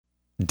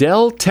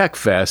Dell Tech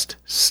Fest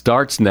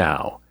starts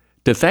now.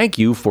 To thank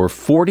you for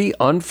 40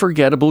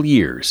 unforgettable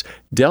years,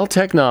 Dell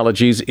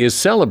Technologies is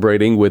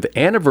celebrating with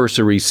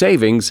anniversary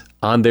savings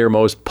on their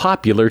most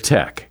popular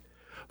tech.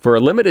 For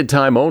a limited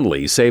time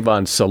only, save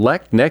on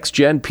select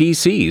next-gen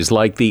PCs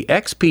like the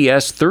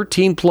XPS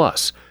 13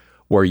 Plus,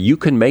 where you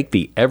can make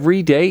the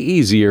everyday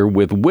easier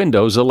with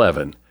Windows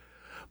 11.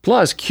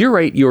 Plus,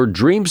 curate your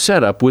dream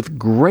setup with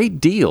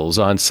great deals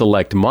on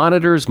select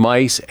monitors,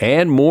 mice,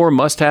 and more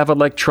must-have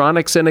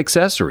electronics and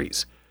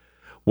accessories.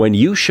 When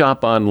you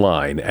shop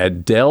online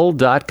at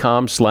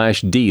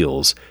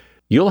Dell.com/deals,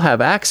 you'll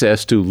have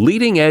access to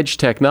leading-edge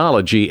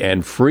technology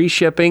and free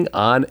shipping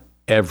on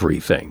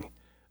everything.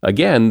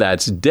 Again,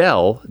 that's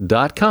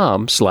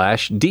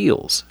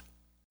Dell.com/deals.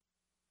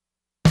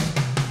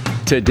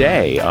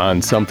 Today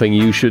on Something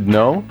You Should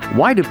Know,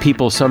 why do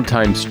people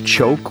sometimes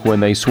choke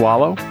when they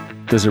swallow?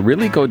 Does it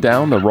really go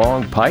down the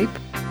wrong pipe?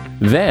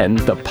 Then,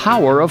 the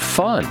power of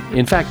fun.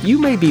 In fact, you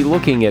may be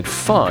looking at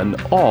fun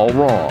all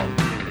wrong.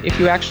 If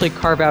you actually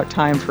carve out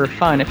time for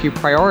fun, if you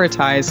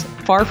prioritize,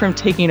 far from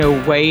taking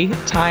away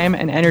time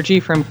and energy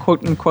from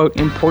quote-unquote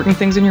important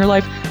things in your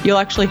life, you'll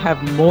actually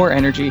have more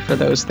energy for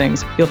those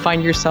things. You'll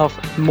find yourself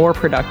more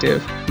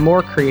productive,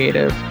 more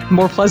creative,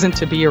 more pleasant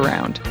to be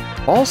around.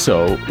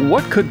 Also,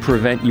 what could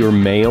prevent your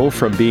mail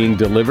from being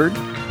delivered?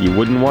 You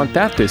wouldn't want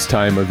that this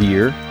time of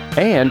year.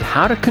 And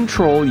how to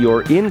control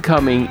your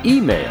incoming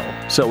email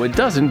so it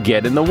doesn't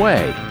get in the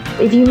way.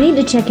 If you need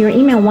to check your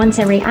email once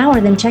every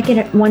hour, then check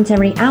it once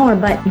every hour,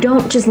 but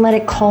don't just let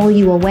it call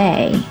you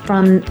away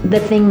from the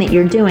thing that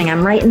you're doing.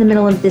 I'm right in the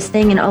middle of this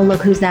thing and oh, look,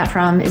 who's that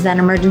from? Is that an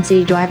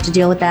emergency? Do I have to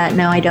deal with that?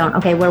 No, I don't.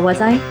 Okay, where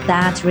was I?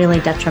 That's really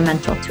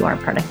detrimental to our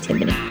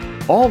productivity.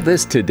 All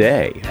this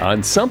today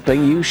on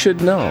Something You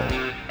Should Know.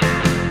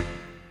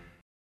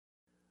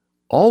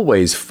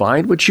 Always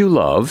find what you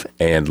love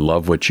and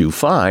love what you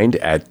find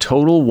at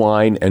Total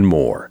Wine &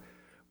 More.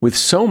 With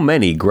so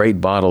many great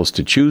bottles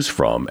to choose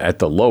from at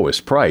the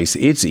lowest price,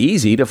 it's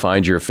easy to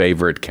find your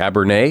favorite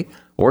Cabernet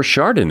or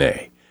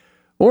Chardonnay.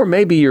 Or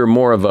maybe you're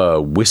more of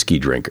a whiskey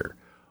drinker.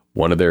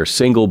 One of their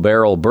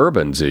single-barrel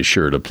bourbons is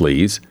sure to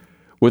please.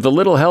 With a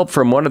little help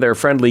from one of their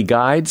friendly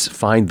guides,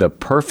 find the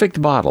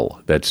perfect bottle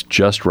that's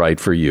just right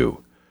for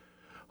you.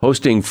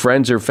 Hosting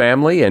friends or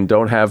family and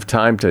don't have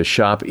time to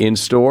shop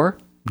in-store?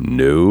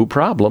 No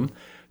problem.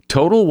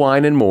 Total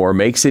Wine & More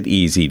makes it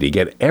easy to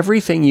get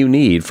everything you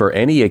need for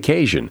any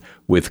occasion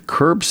with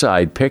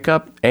curbside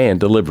pickup and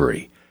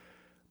delivery.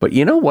 But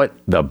you know what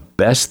the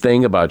best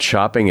thing about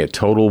shopping at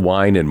Total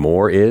Wine &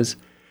 More is?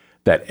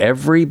 That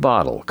every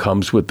bottle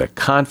comes with the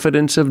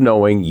confidence of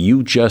knowing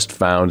you just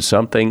found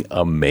something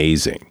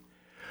amazing.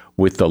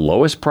 With the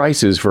lowest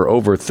prices for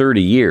over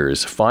 30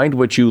 years, find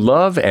what you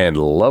love and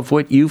love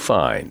what you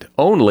find.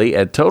 Only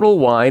at Total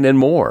Wine &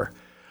 More.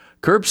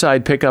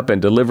 Curbside pickup and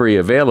delivery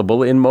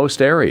available in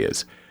most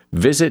areas.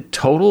 Visit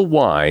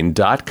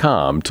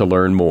TotalWine.com to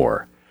learn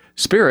more.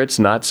 Spirits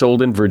not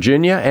sold in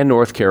Virginia and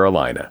North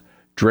Carolina.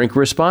 Drink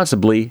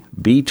responsibly.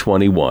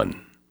 B21.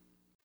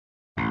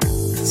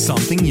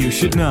 Something you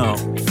should know.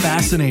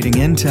 Fascinating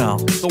intel,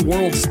 the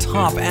world's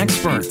top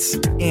experts,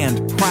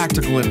 and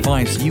practical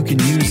advice you can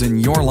use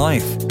in your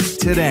life.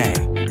 Today,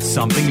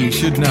 Something You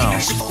Should Know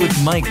with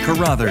Mike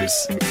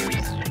Carruthers.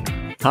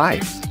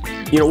 Hi.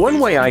 One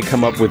way I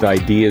come up with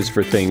ideas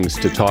for things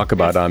to talk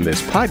about on this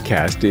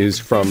podcast is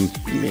from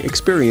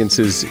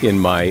experiences in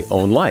my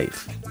own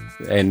life.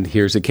 And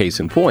here's a case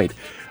in point.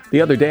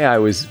 The other day I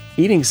was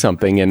eating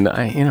something and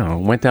I,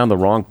 went down the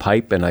wrong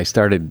pipe and I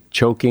started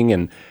choking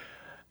and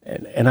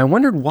I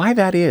wondered why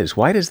that is.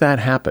 Why does that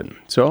happen?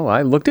 So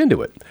I looked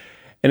into it.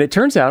 And it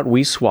turns out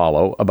we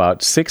swallow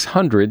about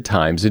 600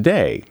 times a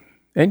day.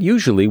 And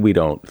usually we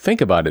don't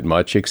think about it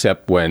much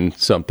except when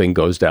something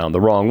goes down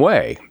the wrong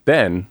way.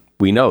 Then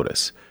we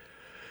notice.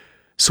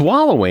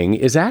 Swallowing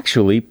is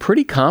actually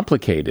pretty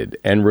complicated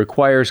and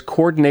requires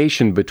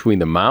coordination between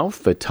the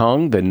mouth, the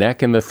tongue, the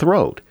neck, and the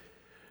throat.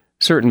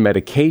 Certain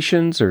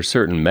medications or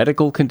certain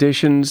medical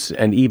conditions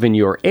and even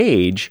your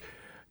age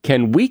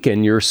can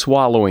weaken your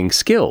swallowing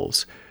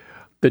skills.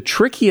 The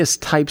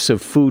trickiest types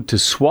of food to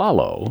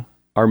swallow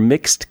are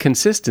mixed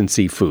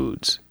consistency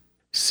foods.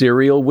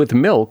 Cereal with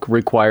milk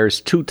requires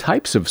 2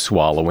 types of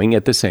swallowing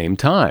at the same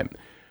time.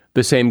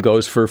 The same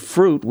goes for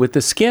fruit with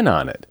the skin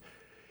on it.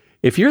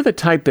 If you're the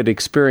type that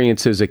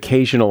experiences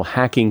occasional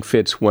hacking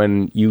fits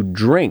when you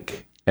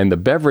drink and the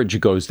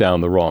beverage goes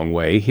down the wrong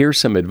way, here's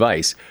some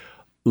advice.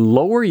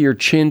 Lower your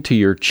chin to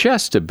your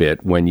chest a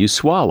bit when you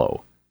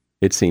swallow.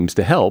 It seems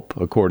to help,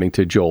 according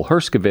to Joel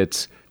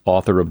Herskovitz,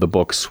 author of the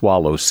book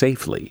Swallow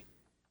Safely.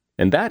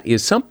 And that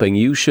is something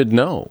you should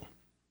know.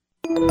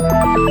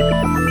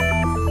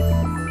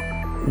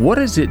 What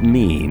does it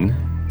mean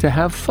to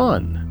have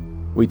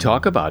fun? We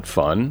talk about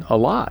fun a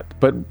lot,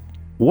 but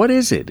what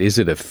is it? Is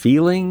it a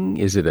feeling?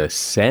 Is it a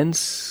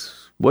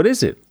sense? What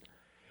is it?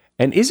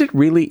 And is it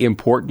really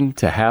important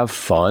to have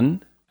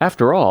fun?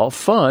 After all,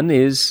 fun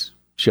is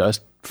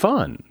just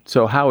fun.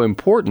 So how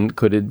important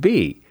could it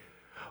be?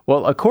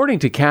 Well, according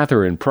to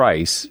Catherine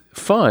Price,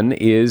 fun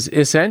is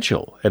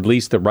essential. At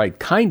least the right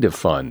kind of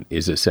fun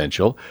is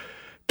essential.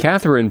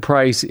 Catherine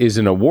Price is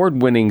an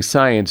award-winning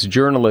science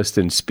journalist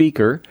and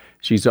speaker.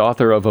 She's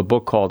author of a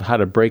book called How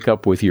to Break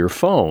Up with Your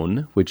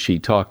Phone, which she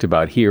talked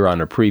about here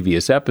on a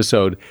previous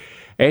episode.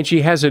 And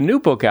she has a new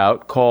book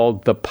out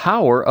called The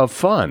Power of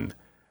Fun,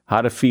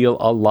 How to Feel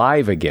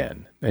Alive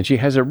Again. And she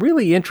has a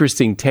really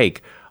interesting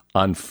take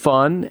on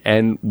fun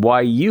and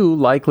why you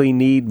likely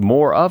need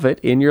more of it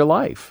in your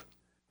life.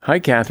 Hi,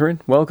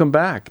 Catherine. Welcome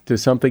back to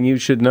Something You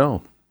Should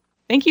Know.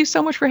 Thank you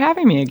so much for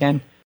having me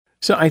again.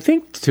 So I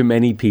think to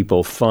many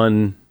people,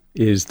 fun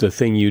is the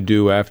thing you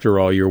do after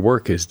all your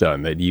work is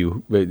done,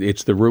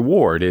 it's the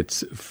reward.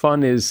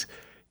 Fun is,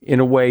 in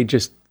a way,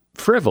 just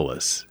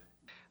frivolous.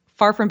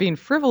 Far from being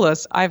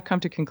frivolous, I've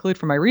come to conclude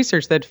from my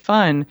research that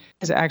fun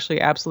is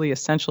actually absolutely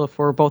essential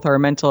for both our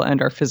mental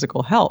and our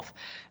physical health.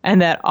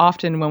 And that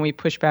often when we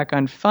push back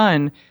on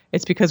fun,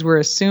 it's because we're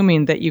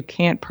assuming that you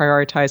can't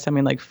prioritize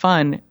something like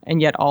fun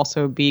and yet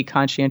also be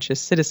conscientious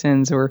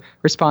citizens or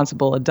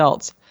responsible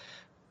adults.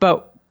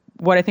 But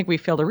what I think we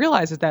fail to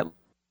realize is that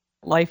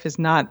life is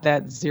not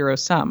that zero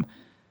sum.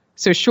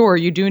 So sure,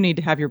 you do need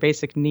to have your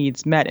basic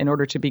needs met in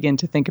order to begin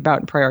to think about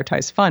and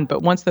prioritize fun.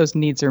 But once those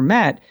needs are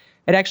met,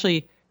 it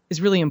actually is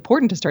really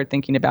important to start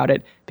thinking about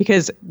it,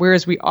 because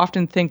whereas we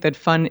often think that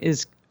fun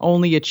is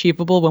only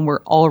achievable when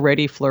we're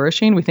already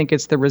flourishing, we think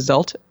it's the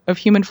result of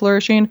human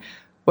flourishing.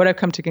 What I've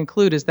come to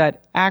conclude is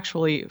that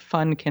actually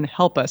fun can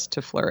help us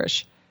to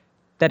flourish,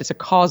 that it's a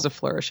cause of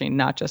flourishing,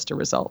 not just a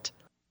result.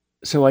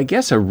 So I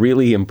guess a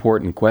really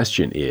important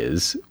question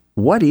is,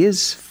 what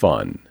is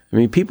fun? I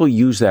mean, people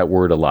use that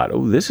word a lot.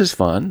 Oh, this is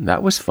fun.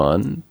 That was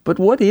fun. But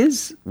what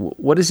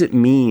does it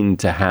mean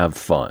to have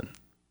fun?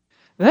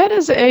 That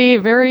is a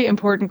very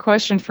important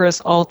question for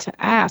us all to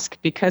ask,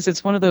 because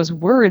it's one of those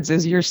words,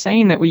 as you're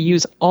saying, that we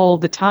use all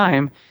the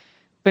time.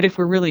 But if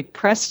we're really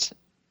pressed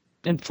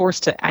and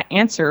forced to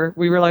answer,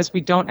 we realize we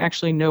don't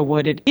actually know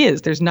what it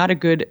is. There's not a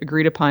good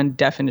agreed upon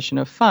definition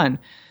of fun.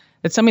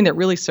 It's something that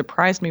really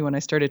surprised me when I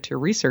started to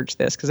research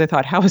this, because I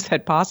thought, how is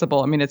that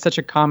possible? I mean, it's such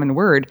a common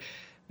word.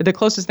 But the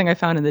closest thing I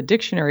found in the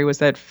dictionary was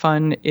that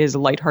fun is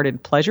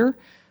lighthearted pleasure.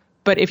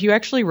 But if you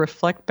actually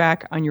reflect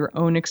back on your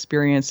own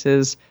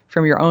experiences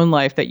from your own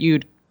life that you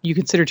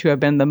consider to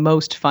have been the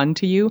most fun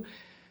to you,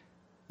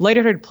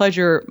 lighthearted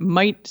pleasure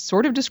might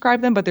sort of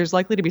describe them, but there's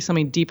likely to be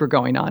something deeper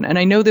going on. And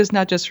I know this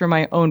not just from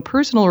my own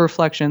personal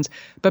reflections,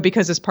 but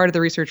because as part of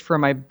the research for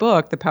my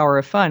book, The Power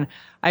of Fun,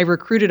 I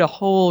recruited a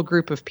whole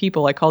group of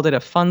people. I called it a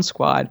fun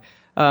squad,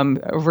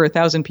 over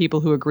 1,000 people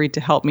who agreed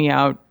to help me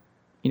out,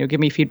 give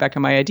me feedback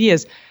on my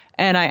ideas.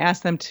 And I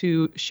asked them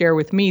to share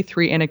with me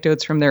 3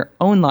 anecdotes from their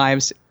own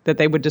lives that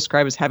they would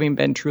describe as having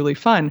been truly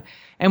fun.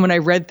 And when I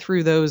read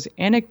through those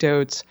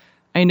anecdotes,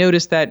 I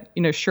noticed that,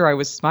 sure, I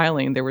was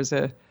smiling. There was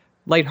a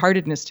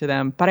lightheartedness to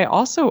them, but I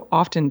also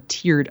often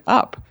teared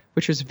up,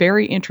 which was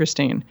very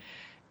interesting.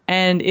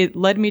 And it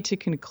led me to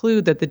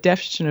conclude that the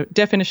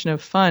definition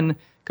of fun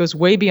goes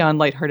way beyond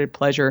lighthearted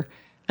pleasure.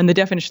 And the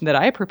definition that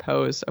I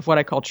propose of what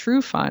I call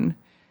true fun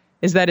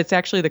is that it's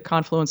actually the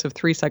confluence of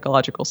 3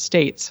 psychological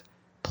states: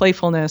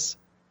 playfulness,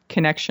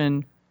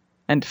 connection,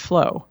 and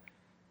flow.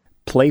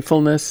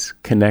 Playfulness,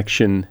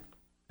 connection,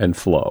 and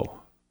flow.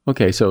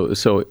 Okay,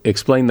 so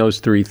explain those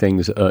 3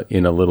 things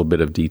in a little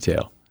bit of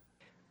detail.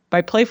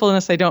 By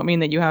playfulness, I don't mean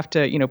that you have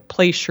to,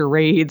 play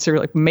charades or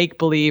like make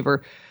believe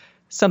or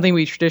something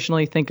we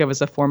traditionally think of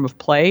as a form of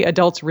play.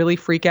 Adults really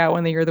freak out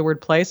when they hear the word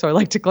play, so I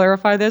like to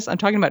clarify this. I'm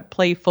talking about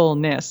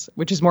playfulness,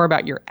 which is more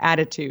about your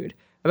attitude,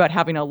 about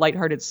having a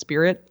lighthearted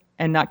spirit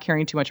and not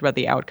caring too much about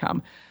the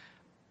outcome.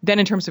 Then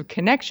in terms of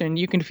connection,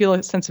 you can feel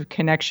a sense of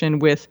connection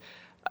with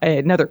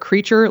another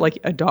creature, like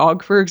a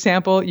dog, for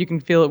example. You can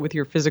feel it with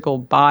your physical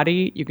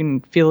body. You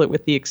can feel it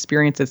with the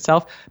experience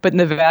itself. But in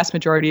the vast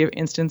majority of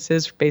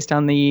instances, based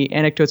on the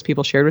anecdotes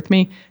people shared with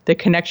me, the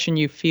connection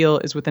you feel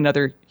is with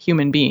another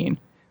human being.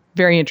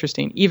 Very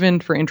interesting. Even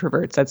for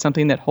introverts, that's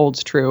something that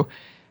holds true.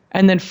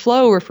 And then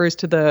flow refers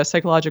to the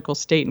psychological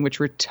state in which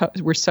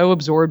we're so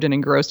absorbed and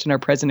engrossed in our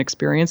present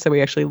experience that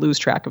we actually lose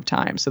track of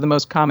time. So the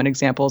most common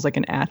example is like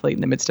an athlete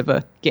in the midst of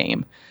a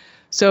game.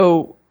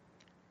 So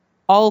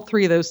all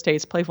 3 of those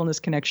states, playfulness,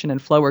 connection,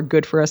 and flow, are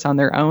good for us on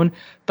their own.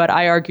 But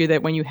I argue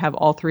that when you have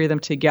all 3 of them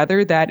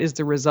together, that is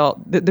the result.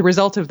 The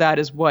result of that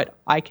is what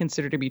I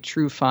consider to be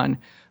true fun,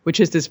 which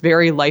is this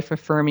very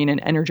life-affirming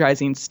and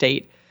energizing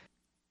state.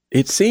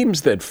 It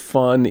seems that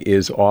fun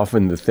is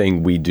often the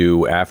thing we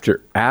do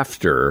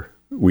after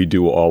we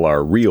do all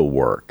our real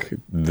work.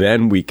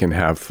 Then we can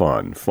have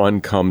fun.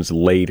 Fun comes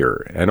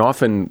later. And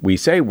often we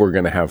say we're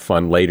going to have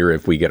fun later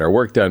if we get our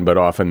work done, but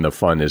often the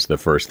fun is the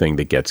first thing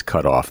that gets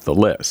cut off the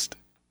list.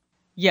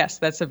 Yes,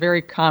 that's a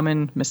very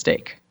common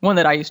mistake, one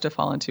that I used to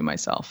fall into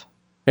myself.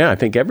 Yeah, I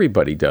think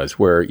everybody does,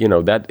 where,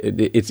 that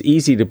it's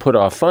easy to put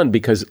off fun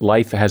because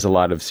life has a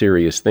lot of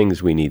serious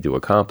things we need to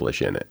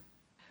accomplish in it.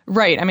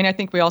 Right. I mean, I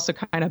think we also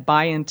kind of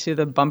buy into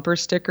the bumper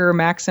sticker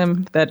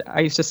maxim that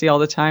I used to see all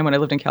the time when I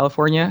lived in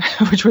California,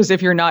 which was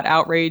if you're not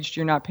outraged,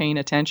 you're not paying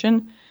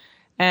attention.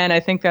 And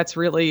I think that's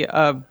really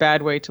a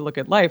bad way to look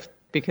at life,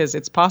 because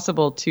it's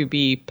possible to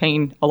be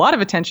paying a lot of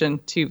attention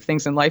to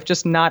things in life,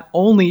 just not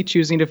only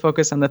choosing to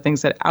focus on the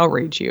things that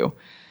outrage you.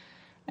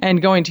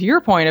 And going to your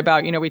point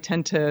about, we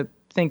tend to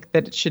think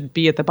that it should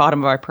be at the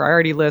bottom of our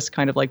priority list,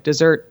 kind of like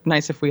dessert,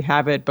 nice if we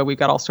have it, but we've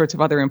got all sorts of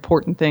other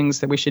important things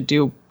that we should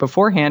do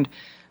beforehand.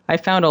 I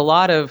found a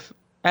lot of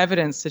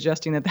evidence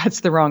suggesting that that's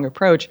the wrong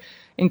approach,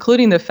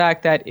 including the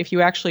fact that if you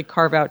actually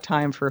carve out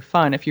time for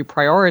fun, if you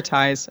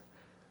prioritize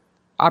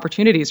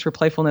opportunities for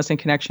playfulness and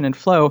connection and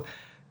flow,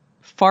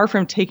 far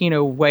from taking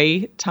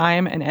away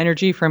time and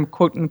energy from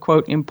quote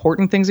unquote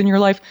important things in your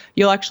life,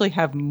 you'll actually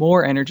have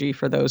more energy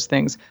for those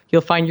things.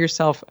 You'll find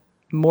yourself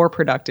more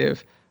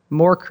productive,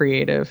 more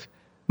creative,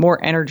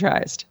 more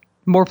energized,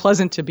 more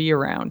pleasant to be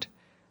around.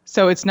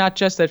 So it's not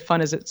just that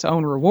fun is its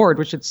own reward,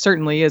 which it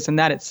certainly is, and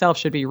that itself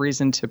should be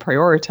reason to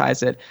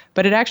prioritize it,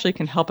 but it actually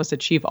can help us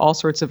achieve all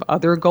sorts of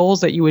other goals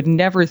that you would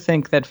never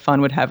think that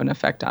fun would have an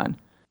effect on.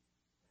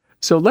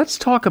 So let's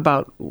talk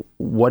about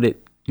what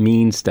it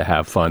means to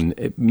have fun,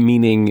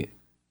 meaning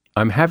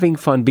I'm having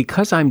fun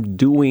because I'm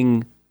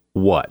doing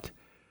what?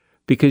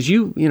 Because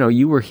you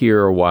were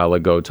here a while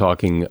ago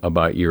talking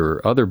about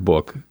your other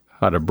book,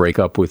 How to Break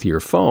Up with Your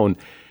Phone.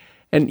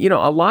 And,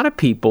 a lot of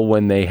people,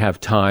 when they have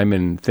time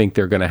and think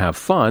they're going to have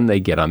fun, they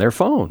get on their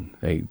phone.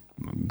 They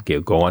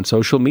go on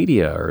social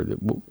media or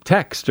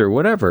text or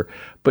whatever.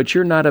 But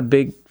you're not a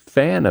big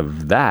fan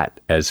of that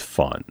as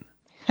fun.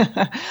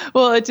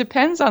 Well, it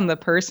depends on the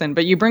person,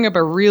 but you bring up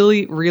a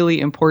really, really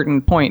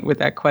important point with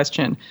that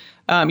question.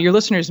 Your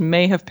listeners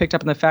may have picked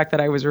up on the fact that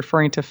I was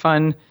referring to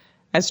fun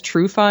as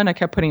true fun. I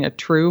kept putting a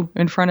true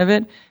in front of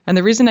it. And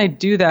the reason I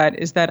do that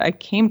is that I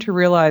came to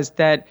realize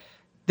that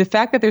the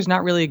fact that there's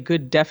not really a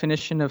good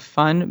definition of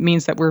fun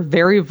means that we're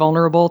very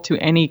vulnerable to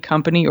any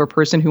company or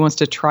person who wants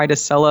to try to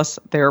sell us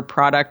their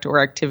product or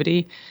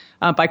activity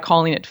by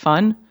calling it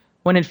fun,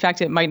 when in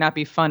fact it might not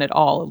be fun at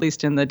all, at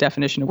least in the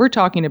definition we're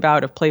talking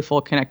about of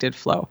playful, connected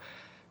flow.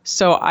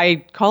 So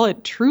I call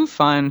it true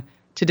fun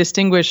to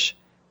distinguish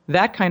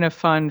that kind of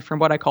fun from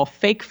what I call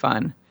fake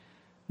fun,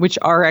 which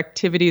are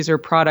activities or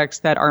products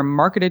that are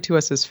marketed to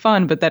us as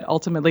fun, but that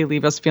ultimately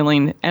leave us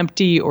feeling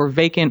empty or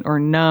vacant or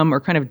numb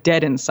or kind of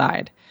dead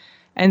inside.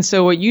 And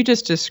so what you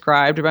just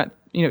described about,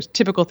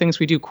 typical things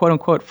we do, quote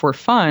unquote, for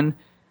fun,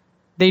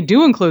 they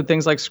do include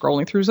things like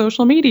scrolling through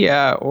social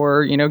media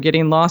or,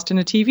 getting lost in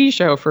a TV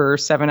show for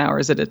 7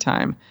 hours at a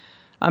time.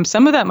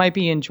 Some of that might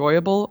be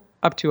enjoyable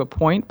up to a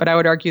point, but I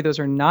would argue those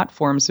are not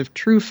forms of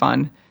true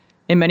fun.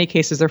 In many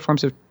cases, they're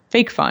forms of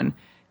fake fun,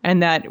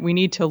 and that we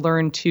need to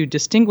learn to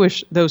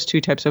distinguish those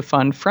two types of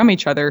fun from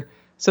each other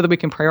so that we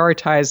can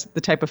prioritize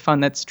the type of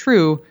fun that's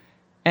true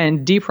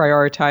and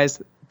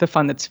deprioritize the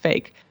fun that's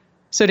fake.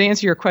 So to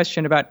answer your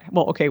question about,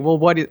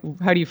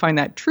 how do you find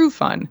that true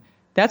fun?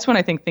 That's when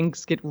I think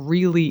things get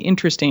really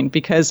interesting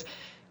because,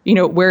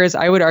 whereas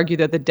I would argue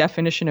that the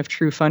definition of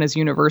true fun is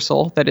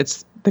universal, that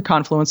it's the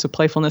confluence of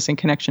playfulness and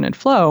connection and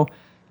flow,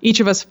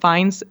 each of us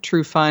finds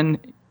true fun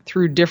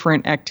through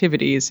different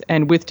activities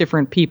and with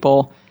different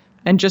people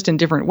and just in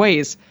different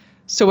ways.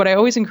 So what I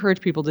always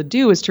encourage people to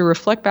do is to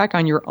reflect back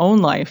on your own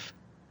life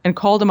and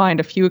call to mind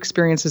a few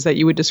experiences that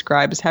you would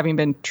describe as having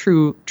been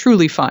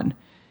truly fun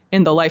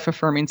in the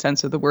life-affirming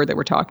sense of the word that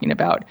we're talking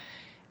about.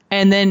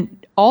 And then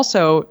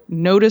also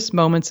notice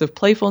moments of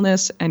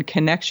playfulness and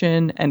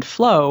connection and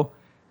flow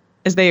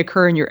as they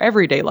occur in your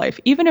everyday life,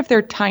 even if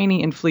they're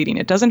tiny and fleeting.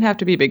 It doesn't have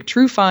to be big.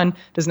 True fun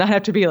does not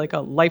have to be like a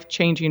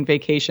life-changing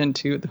vacation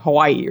to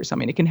Hawaii or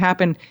something. It can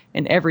happen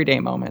in everyday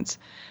moments.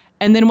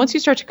 And then once you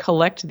start to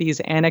collect these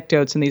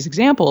anecdotes and these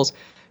examples,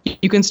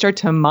 you can start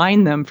to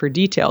mine them for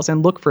details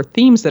and look for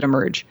themes that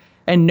emerge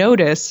and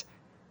notice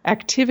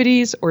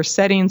activities or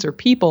settings or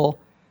people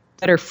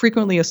that are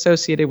frequently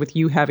associated with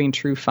you having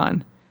true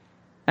fun.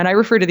 And I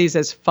refer to these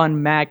as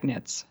fun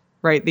magnets,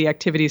 right? The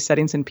activities,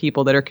 settings, and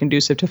people that are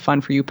conducive to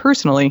fun for you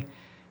personally.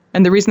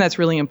 And the reason that's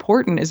really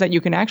important is that you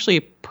can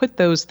actually put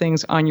those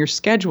things on your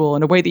schedule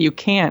in a way that you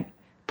can't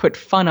put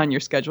fun on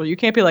your schedule. You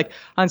can't be like,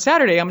 on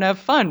Saturday, I'm going to have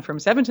fun from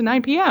 7 to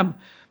 9 p.m.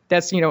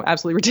 That's,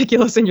 absolutely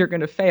ridiculous and you're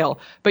going to fail.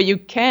 But you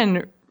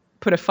can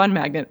put a fun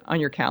magnet on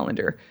your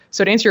calendar.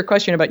 So to answer your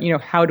question about,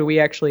 how do we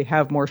actually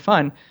have more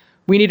fun?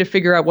 We need to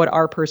figure out what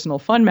our personal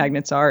fun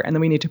magnets are, and then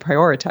we need to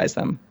prioritize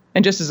them.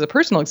 And just as a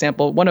personal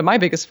example, one of my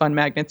biggest fun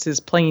magnets is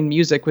playing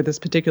music with this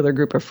particular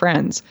group of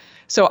friends.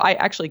 So I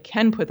actually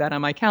can put that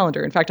on my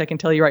calendar. In fact, I can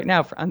tell you right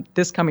now, on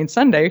this coming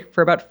Sunday,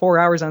 for about 4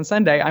 hours on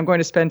Sunday, I'm going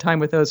to spend time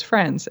with those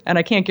friends. And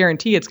I can't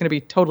guarantee it's going to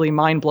be totally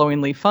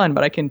mind-blowingly fun,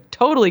 but I can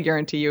totally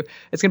guarantee you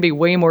it's going to be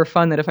way more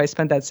fun than if I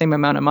spent that same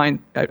amount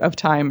of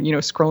time,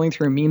 scrolling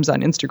through memes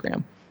on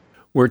Instagram.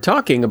 We're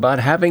talking about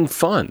having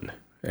fun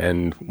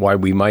and why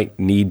we might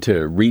need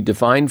to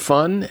redefine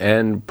fun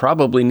and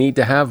probably need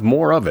to have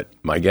more of it.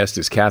 My guest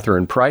is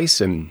Catherine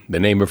Price, and the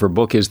name of her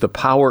book is The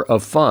Power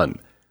of Fun: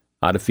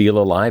 How to Feel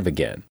Alive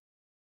Again.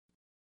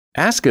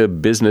 Ask a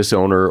business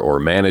owner or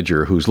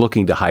manager who's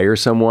looking to hire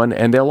someone,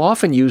 and they'll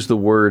often use the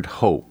word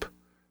hope,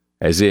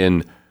 as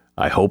in,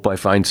 I hope I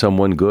find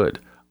someone good.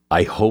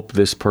 I hope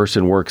this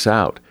person works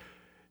out.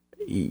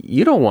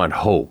 you don't want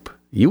hope.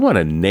 You want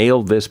to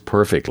nail this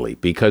perfectly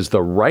because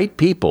the right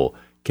people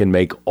can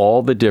make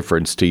all the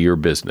difference to your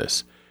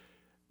business.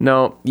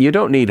 No, you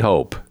don't need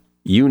hope.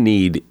 You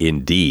need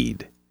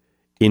Indeed.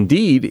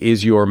 Indeed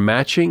is your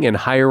matching and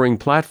hiring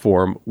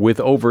platform with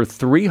over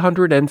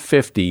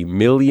 350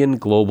 million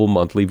global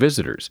monthly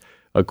visitors,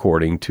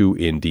 according to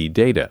Indeed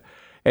data,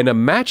 and a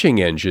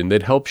matching engine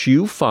that helps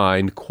you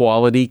find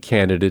quality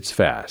candidates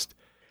fast.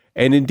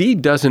 And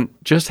Indeed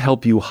doesn't just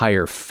help you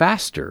hire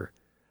faster.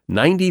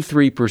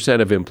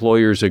 93% of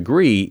employers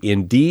agree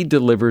Indeed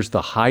delivers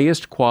the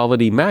highest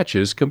quality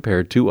matches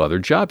compared to other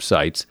job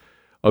sites,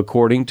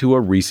 according to a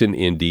recent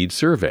Indeed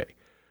survey.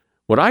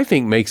 What I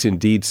think makes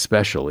Indeed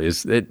special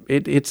is that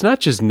it's not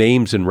just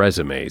names and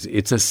resumes.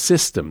 It's a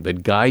system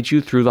that guides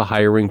you through the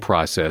hiring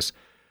process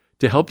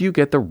to help you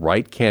get the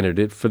right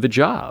candidate for the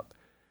job.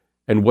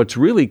 And what's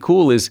really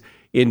cool is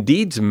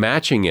Indeed's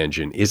matching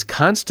engine is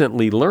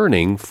constantly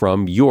learning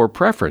from your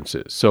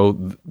preferences. So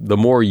the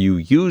more you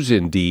use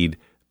Indeed,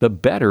 the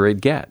better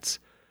it gets.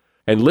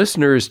 And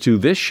listeners to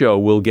this show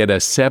will get a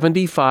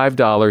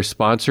 $75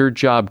 sponsored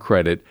job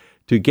credit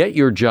to get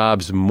your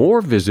jobs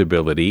more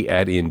visibility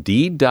at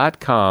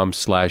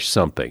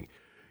Indeed.com/something.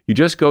 You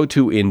just go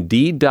to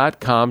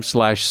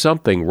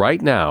Indeed.com/something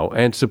right now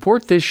and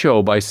support this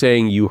show by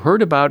saying you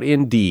heard about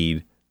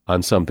Indeed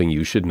on Something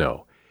You Should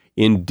Know.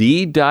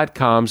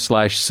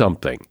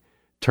 Indeed.com/something.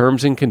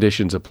 Terms and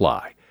conditions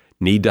apply.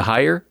 Need to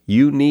hire?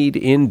 You need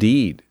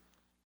Indeed.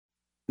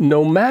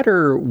 No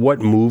matter what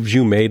moves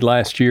you made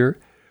last year,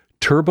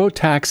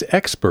 TurboTax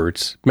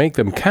experts make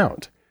them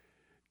count.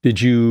 Did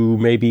you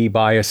maybe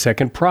buy a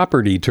second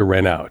property to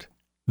rent out?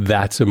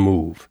 That's a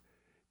move.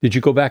 Did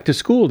you go back to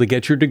school to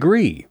get your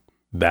degree?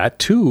 That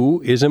too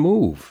is a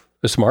move,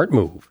 a smart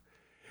move.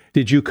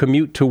 Did you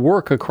commute to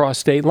work across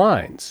state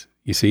lines?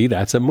 You see,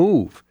 that's a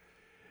move.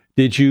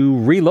 Did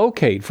you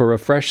relocate for a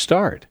fresh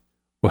start?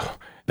 Well,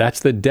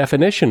 that's the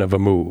definition of a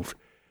move.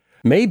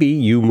 Maybe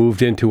you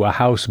moved into a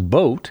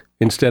houseboat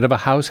instead of a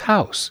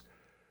house.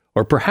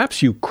 Or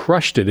perhaps you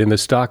crushed it in the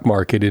stock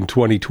market in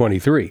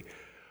 2023.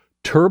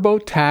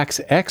 TurboTax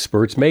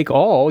experts make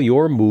all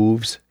your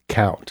moves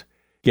count,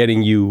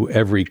 getting you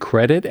every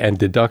credit and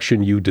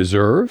deduction you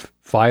deserve,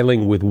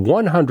 filing with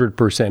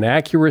 100%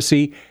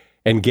 accuracy,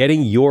 and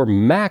getting your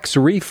max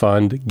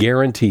refund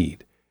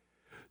guaranteed.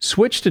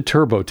 Switch to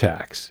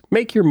TurboTax,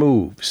 make your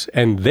moves,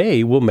 and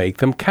they will make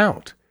them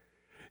count.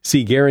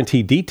 See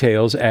guarantee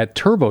details at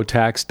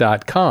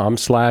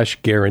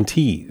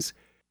turbotax.com/guarantees.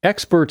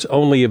 Experts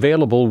only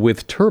available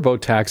with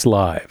TurboTax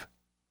Live.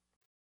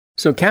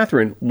 So,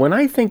 Catherine, when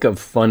I think of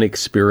fun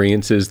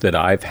experiences that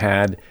I've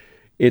had,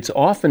 it's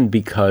often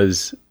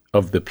because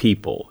of the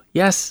people.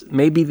 Yes,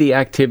 maybe the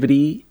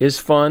activity is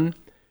fun,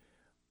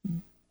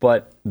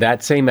 but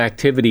that same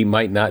activity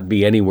might not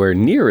be anywhere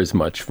near as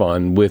much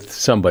fun with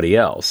somebody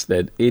else.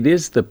 That it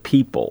is the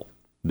people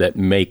that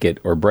make it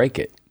or break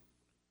it.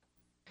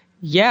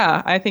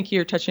 Yeah, I think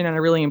you're touching on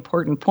a really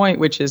important point,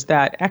 which is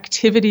that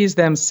activities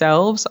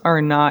themselves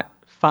are not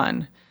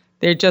fun.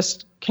 They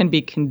just can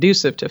be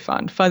conducive to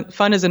fun.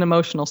 Fun is an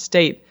emotional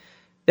state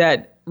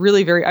that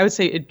really I would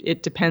say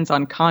it depends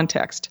on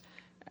context.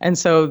 And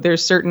so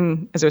there's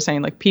certain, as I was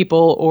saying, like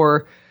people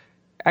or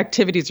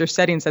activities or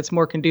settings that's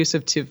more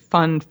conducive to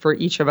fun for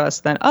each of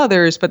us than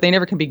others, but they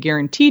never can be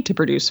guaranteed to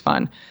produce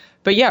fun.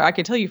 But yeah, I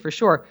can tell you for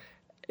sure,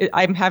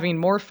 I'm having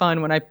more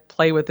fun when I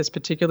play with this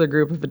particular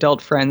group of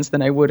adult friends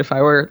than I would if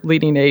I were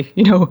leading a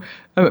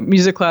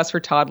music class for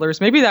toddlers.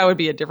 Maybe that would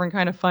be a different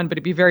kind of fun, but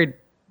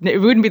it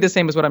wouldn't be the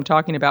same as what I'm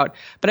talking about.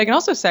 But I can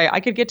also say I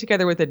could get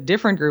together with a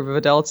different group of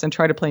adults and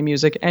try to play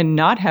music and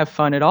not have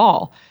fun at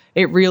all.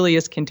 It really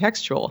is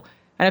contextual.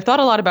 And I've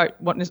thought a lot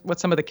about what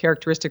some of the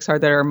characteristics are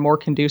that are more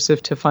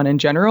conducive to fun in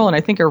general. And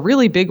I think a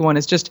really big one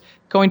is just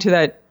going to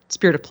that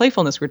spirit of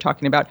playfulness we were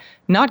talking about,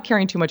 not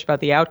caring too much about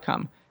the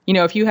outcome. You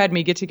know, if you had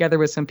me get together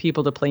with some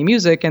people to play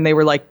music and they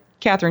were like,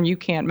 Catherine, you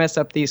can't mess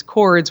up these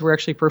chords. We're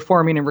actually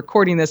performing and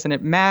recording this and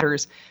it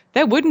matters.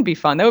 That wouldn't be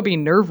fun. That would be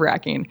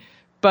nerve-wracking.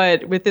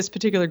 But with this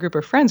particular group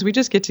of friends, we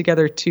just get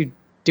together to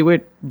do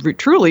it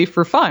truly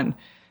for fun.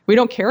 We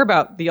don't care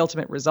about the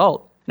ultimate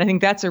result. And I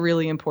think that's a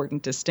really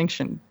important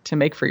distinction to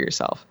make for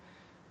yourself.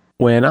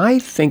 When I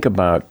think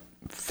about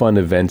fun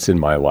events in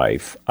my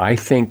life, I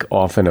think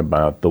often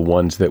about the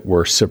ones that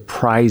were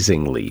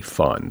surprisingly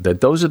fun,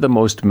 that those are the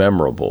most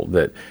memorable,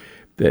 that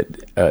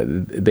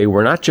they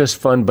were not just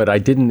fun, but I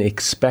didn't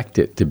expect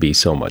it to be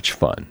so much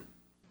fun.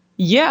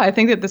 Yeah, I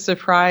think that the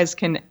surprise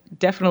can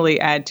definitely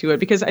add to it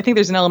because I think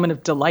there's an element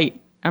of delight.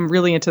 I'm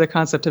really into the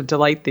concept of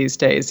delight these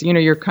days. You know,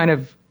 you're kind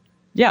of,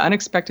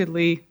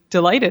 unexpectedly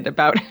delighted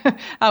about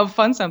how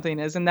fun something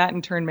is, and that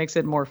in turn makes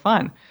it more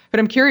fun. But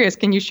I'm curious,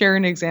 can you share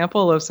an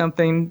example of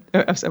something,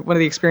 of one of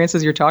the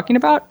experiences you're talking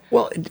about?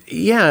 Well,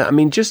 yeah, I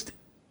mean, just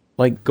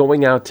like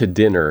going out to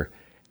dinner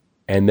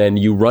and then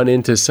you run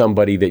into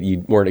somebody that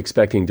you weren't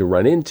expecting to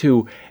run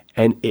into,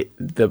 and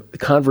the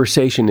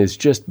conversation is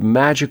just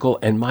magical.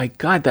 And my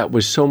God, that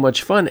was so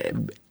much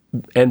fun.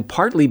 And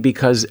partly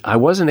because I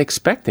wasn't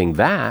expecting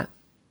that.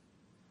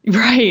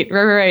 Right.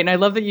 And I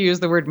love that you use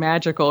the word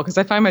magical, because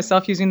I find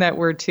myself using that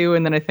word too.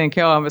 And then I think,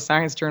 oh, I'm a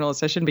science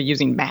journalist, I shouldn't be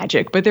using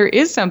magic. But there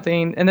is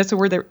something, and that's a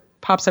word that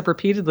pops up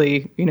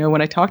repeatedly,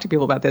 when I talk to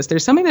people about this.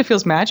 There's something that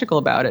feels magical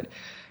about it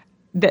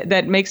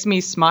that makes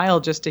me smile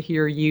just to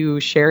hear you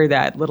share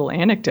that little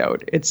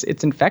anecdote. It's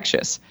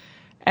infectious.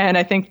 And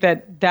I think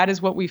that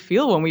is what we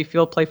feel when we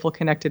feel playful,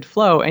 connected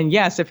flow. And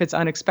yes, if it's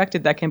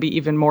unexpected, that can be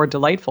even more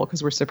delightful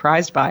because we're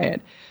surprised by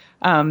it.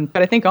 But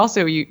I think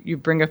also you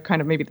bring up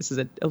kind of, maybe this is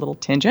a little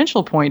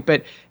tangential point,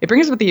 but it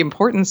brings up the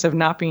importance of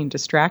not being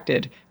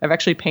distracted, of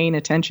actually paying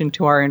attention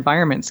to our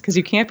environments, because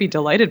you can't be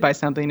delighted by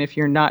something if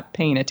you're not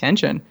paying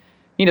attention.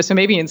 So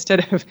maybe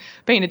instead of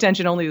paying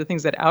attention only to the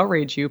things that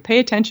outrage you, pay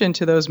attention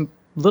to those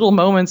little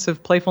moments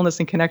of playfulness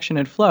and connection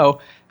and flow,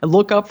 and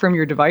look up from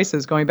your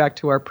devices. Going back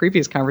to our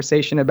previous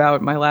conversation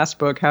about my last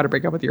book, How to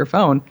Break Up with Your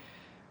Phone,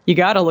 you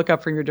got to look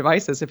up from your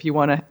devices if you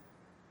want to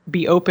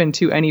be open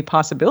to any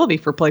possibility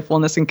for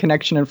playfulness and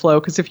connection and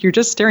flow. Because if you're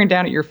just staring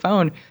down at your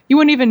phone, you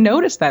wouldn't even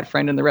notice that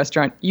friend in the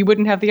restaurant. You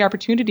wouldn't have the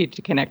opportunity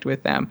to connect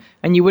with them,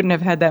 and you wouldn't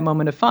have had that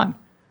moment of fun.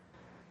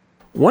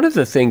 One of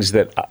the things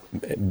that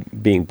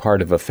being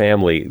part of a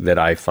family that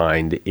I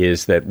find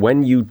is that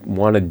when you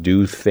want to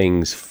do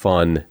things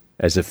fun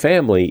as a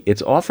family,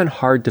 it's often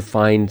hard to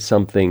find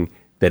something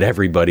that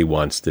everybody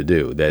wants to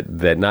do,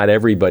 that not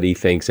everybody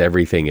thinks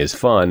everything is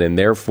fun. And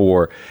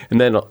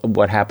then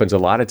what happens a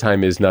lot of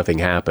time is nothing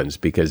happens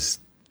because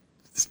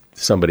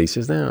somebody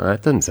says, no,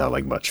 that doesn't sound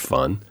like much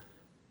fun.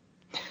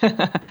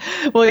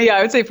 Well, yeah,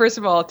 I would say, first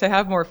of all, to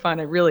have more fun,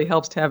 it really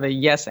helps to have a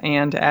yes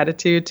and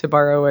attitude, to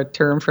borrow a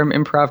term from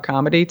improv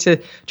comedy, to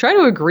try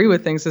to agree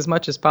with things as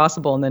much as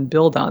possible and then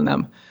build on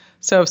them.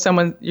 So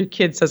if your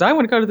kid says, I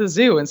want to go to the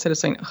zoo, instead of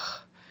saying,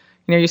 ugh,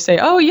 you say,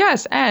 oh,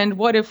 yes, and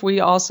what if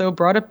we also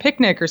brought a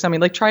picnic or something?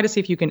 Like, try to see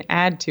if you can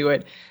add to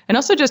it. And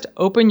also just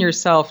open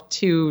yourself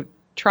to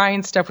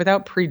trying stuff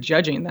without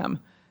prejudging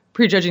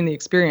the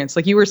experience.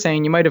 Like you were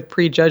saying, you might have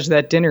prejudged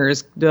that dinner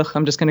is,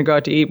 I'm just going to go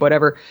out to eat,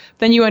 whatever.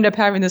 Then you end up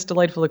having this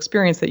delightful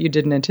experience that you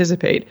didn't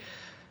anticipate.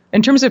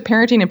 In terms of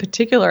parenting in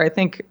particular, I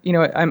think,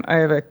 I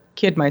have a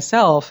kid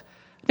myself.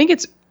 I think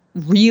it's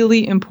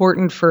really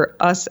important for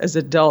us as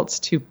adults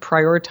to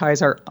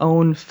prioritize our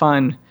own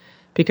fun,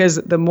 because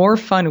the more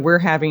fun we're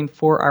having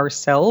for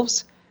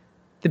ourselves,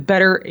 the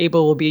better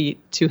able we'll be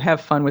to have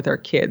fun with our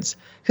kids.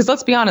 Because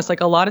let's be honest, like,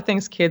 a lot of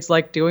things kids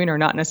like doing are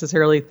not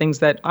necessarily things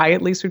that I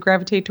at least would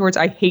gravitate towards.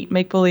 I hate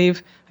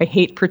make-believe. I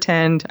hate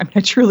pretend. I mean,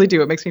 I truly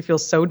do. It makes me feel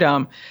so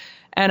dumb.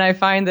 And I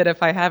find that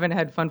if I haven't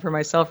had fun for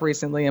myself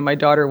recently and my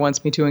daughter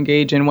wants me to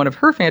engage in one of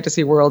her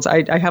fantasy worlds,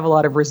 I have a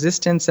lot of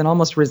resistance and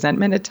almost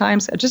resentment at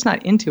times. I'm just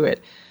not into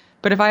it.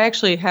 But if I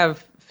actually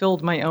have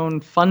filled my own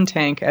fun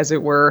tank, as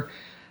it were,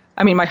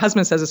 I mean, my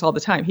husband says this all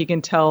the time. He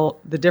can tell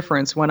the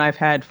difference when I've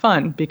had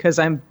fun because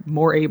I'm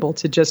more able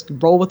to just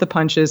roll with the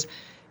punches,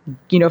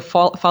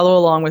 follow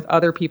along with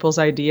other people's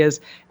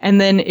ideas. And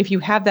then if you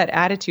have that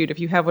attitude, if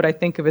you have what I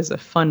think of as a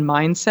fun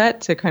mindset,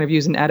 to kind of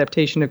use an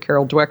adaptation of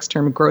Carol Dweck's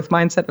term, growth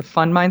mindset, a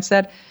fun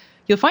mindset,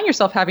 you'll find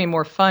yourself having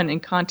more fun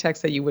in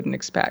contexts that you wouldn't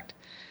expect.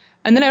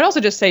 And then I'd also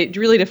just say,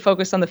 really, to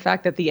focus on the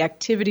fact that the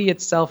activity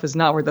itself is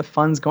not where the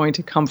fun's going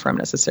to come from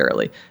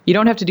necessarily. You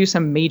don't have to do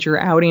some major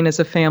outing as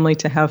a family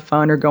to have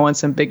fun or go on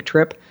some big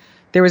trip.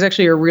 There was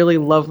actually a really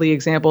lovely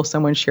example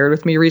someone shared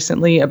with me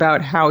recently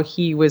about how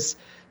he was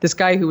this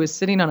guy who was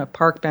sitting on a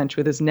park bench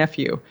with his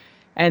nephew,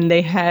 and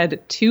they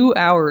had 2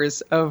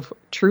 hours of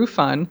true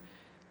fun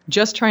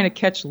just trying to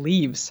catch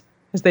leaves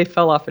as they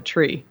fell off a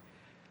tree.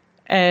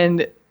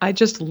 And I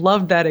just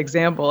loved that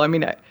example. I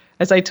mean,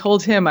 as I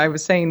told him, I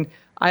was saying,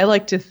 I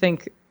like to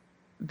think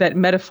that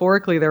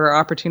metaphorically there are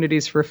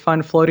opportunities for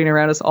fun floating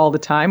around us all the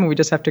time, and we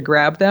just have to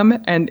grab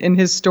them. And in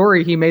his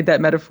story, he made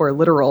that metaphor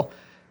literal.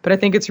 But I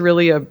think it's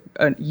really a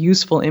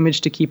useful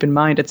image to keep in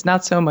mind. It's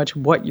not so much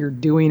what you're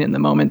doing in the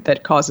moment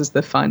that causes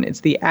the fun.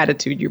 It's the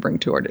attitude you bring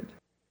toward it.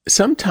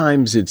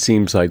 Sometimes it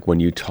seems like when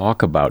you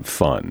talk about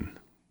fun,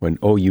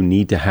 you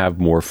need to have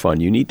more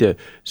fun, you need to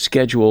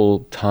schedule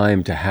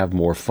time to have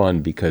more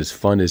fun because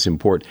fun is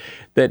important,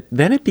 that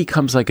then it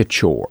becomes like a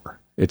chore.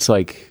 It's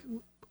like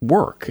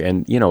work.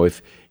 And,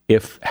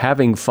 if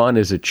having fun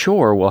is a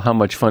chore, well, how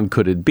much fun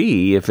could it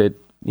be if it,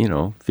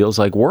 feels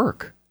like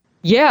work?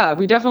 Yeah,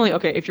 we definitely,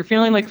 if you're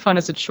feeling like fun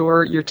is a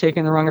chore, you're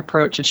taking the wrong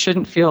approach. It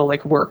shouldn't feel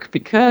like work,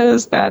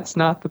 because that's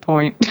not the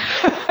point,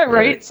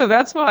 right? So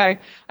that's why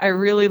I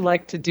really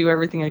like to do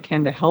everything I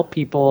can to help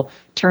people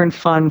turn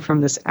fun from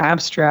this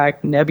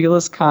abstract,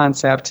 nebulous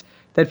concept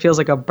that feels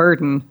like a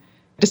burden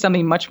to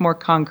something much more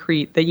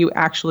concrete that you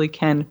actually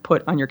can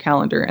put on your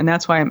calendar. And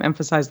that's why I'm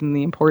emphasizing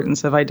the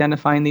importance of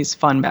identifying these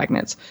fun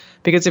magnets.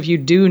 Because if you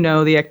do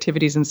know the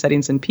activities and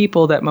settings and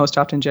people that most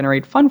often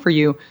generate fun for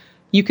you,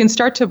 you can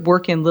start to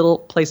work in little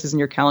places in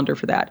your calendar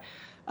for that.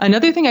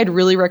 Another thing I'd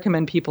really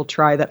recommend people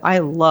try that I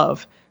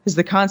love is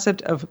the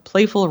concept of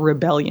playful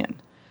rebellion.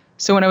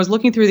 So when I was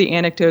looking through the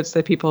anecdotes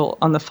that people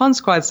on the Fun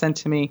Squad sent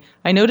to me,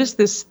 I noticed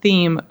this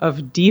theme of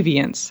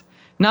deviance.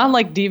 Not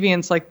like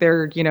deviants, like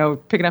they're,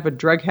 picking up a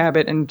drug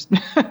habit and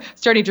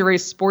starting to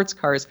race sports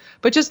cars,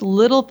 but just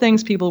little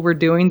things people were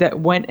doing that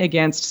went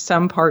against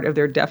some part of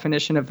their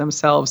definition of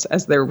themselves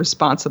as their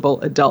responsible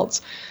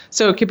adults.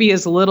 So it could be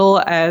as little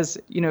as,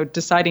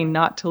 deciding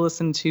not to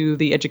listen to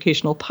the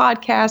educational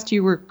podcast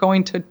you were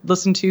going to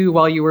listen to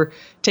while you were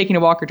taking a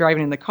walk or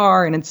driving in the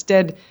car, and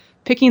instead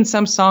picking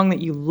some song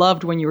that you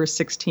loved when you were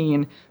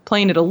 16,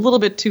 playing it a little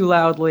bit too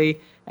loudly,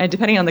 and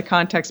depending on the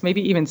context,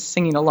 maybe even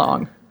singing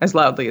along as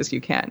loudly as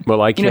you can.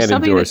 Well, I can't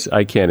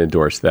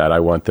endorse that. I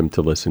want them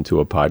to listen to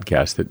a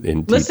podcast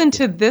listen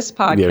to this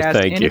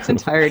podcast in its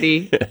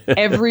entirety,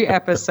 every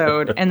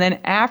episode, and then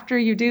after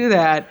you do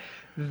that,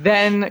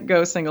 then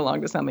go sing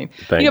along to something.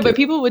 Thank you. But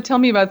people would tell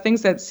me about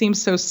things that seem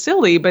so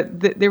silly, but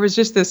there was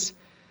just this.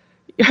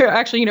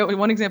 Actually,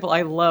 one example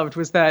I loved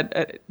was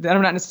that,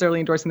 I'm not necessarily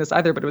endorsing this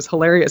either, but it was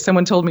hilarious.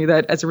 Someone told me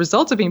that as a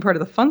result of being part of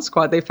the Fun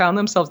Squad, they found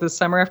themselves this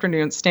summer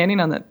afternoon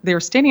they were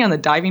standing on the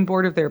diving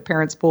board of their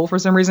parents' pool for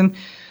some reason,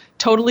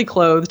 totally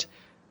clothed.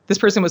 This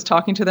person was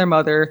talking to their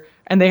mother,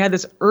 and they had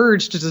this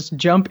urge to just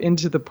jump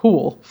into the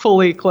pool,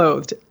 fully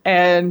clothed.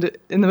 And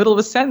in the middle of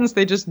a sentence,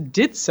 they just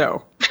did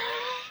so.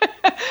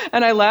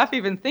 And I laugh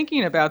even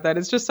thinking about that.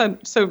 It's just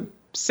so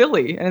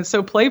silly, and it's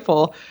so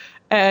playful.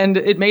 And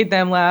it made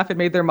them laugh. It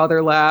made their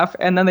mother laugh.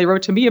 And then they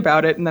wrote to me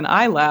about it. And then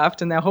I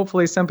laughed. And now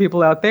hopefully some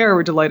people out there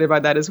were delighted by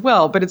that as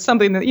well. But it's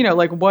something that,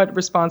 like what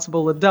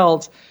responsible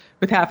adult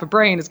with half a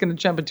brain is going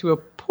to jump into a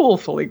pool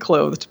fully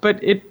clothed?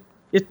 But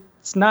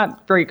it's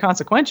not very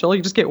consequential.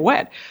 You just get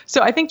wet.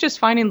 So I think just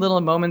finding little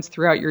moments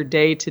throughout your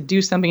day to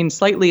do something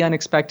slightly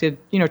unexpected,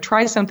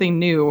 try something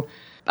new.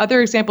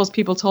 Other examples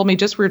people told me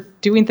just were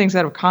doing things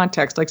out of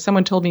context. Like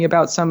someone told me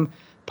about some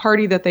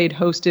party that they'd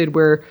hosted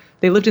where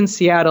they lived in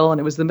Seattle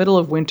and it was the middle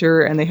of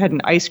winter and they had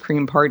an ice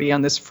cream party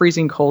on this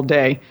freezing cold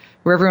day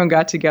where everyone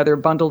got together,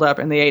 bundled up,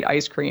 and they ate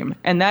ice cream.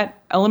 And that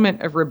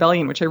element of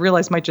rebellion, which I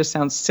realize might just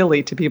sound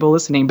silly to people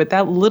listening, but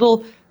that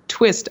little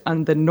twist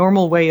on the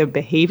normal way of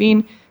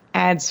behaving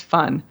adds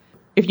fun.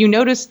 If you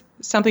notice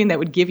something that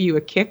would give you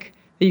a kick,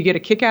 that you get a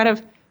kick out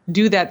of,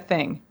 do that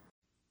thing.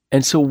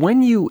 And so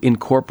when you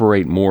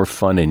incorporate more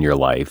fun in your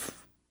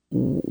life,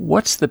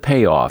 what's the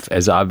payoff?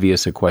 As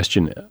obvious a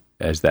question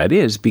as that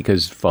is,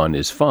 because fun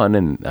is fun,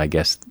 and I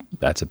guess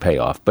that's a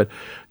payoff. But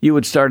you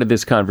had started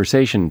this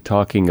conversation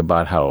talking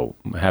about how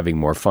having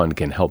more fun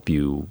can help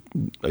you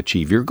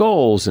achieve your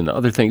goals and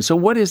other things. So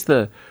what's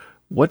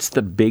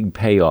the big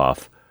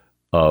payoff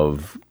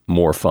of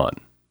more fun?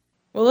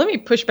 Well, let me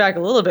push back a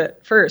little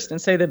bit first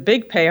and say the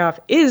big payoff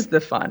is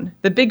the fun.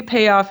 The big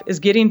payoff is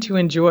getting to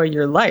enjoy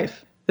your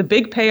life. The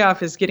big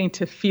payoff is getting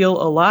to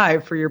feel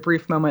alive for your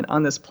brief moment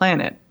on this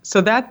planet.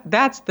 So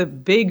that's the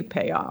big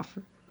payoff,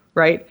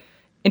 right?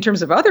 In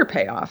terms of other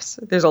payoffs,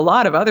 there's a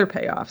lot of other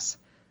payoffs,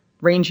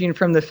 ranging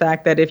from the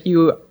fact that if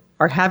you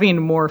are having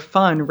more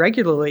fun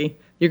regularly,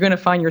 you're going to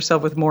find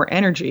yourself with more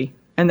energy,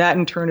 and that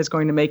in turn is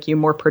going to make you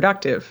more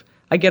productive.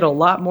 I get a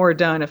lot more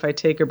done if I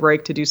take a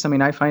break to do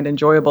something I find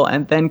enjoyable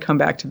and then come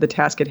back to the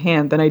task at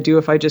hand than I do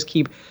if I just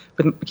keep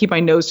my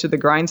nose to the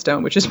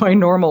grindstone, which is my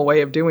normal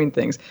way of doing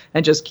things,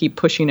 and just keep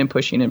pushing and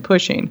pushing and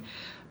pushing.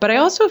 But I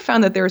also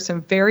found that there are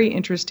some very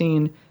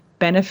interesting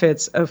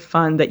benefits of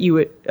fun that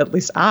at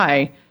least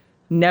I,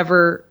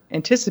 never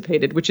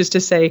anticipated, which is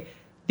to say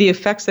the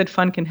effects that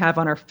fun can have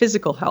on our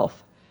physical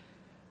health.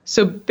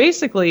 So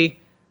basically,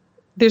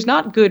 there's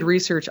not good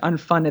research on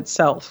fun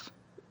itself,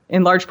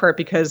 in large part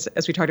because,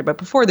 as we talked about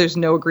before, there's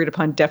no agreed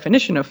upon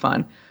definition of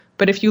fun.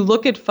 But if you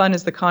look at fun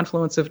as the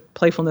confluence of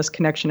playfulness,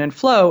 connection, and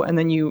flow, and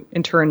then you,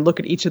 in turn, look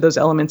at each of those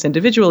elements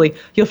individually,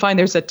 you'll find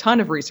there's a ton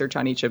of research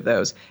on each of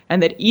those,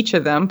 and that each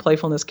of them,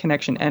 playfulness,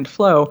 connection, and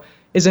flow,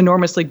 is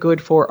enormously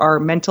good for our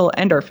mental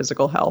and our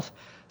physical health.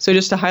 So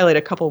just to highlight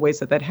a couple ways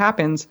that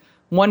happens,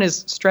 one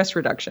is stress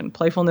reduction.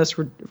 Playfulness,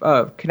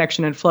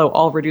 connection, and flow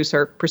all reduce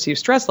our perceived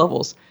stress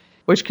levels,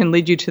 which can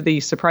lead you to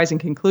the surprising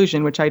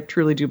conclusion, which I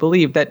truly do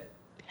believe, that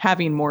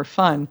having more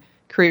fun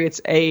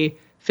creates a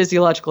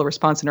physiological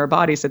response in our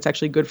bodies that's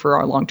actually good for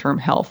our long-term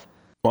health.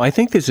 Well, I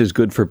think this is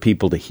good for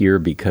people to hear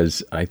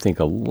because I think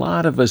a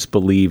lot of us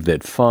believe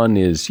that fun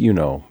is,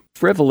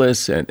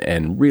 frivolous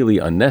and really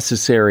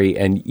unnecessary.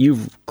 And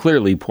you've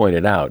clearly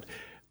pointed out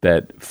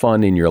that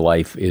fun in your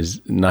life is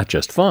not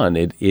just fun,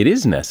 it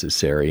is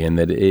necessary, and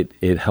that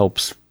it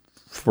helps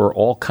for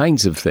all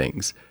kinds of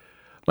things.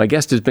 My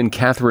guest has been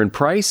Catherine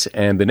Price,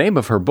 and the name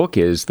of her book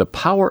is The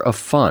Power of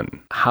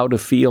Fun, How to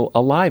Feel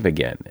Alive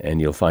Again. And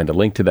you'll find a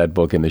link to that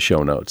book in the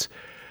show notes.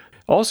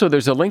 Also,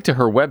 there's a link to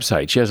her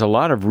website. She has a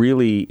lot of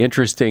really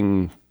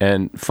interesting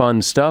and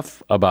fun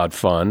stuff about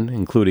fun,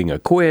 including a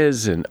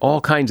quiz and all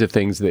kinds of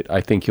things that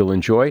I think you'll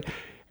enjoy.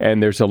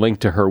 And there's a link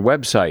to her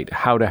website,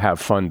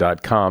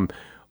 howtohavefun.com,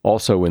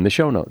 also in the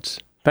show notes.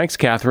 Thanks,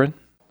 Catherine.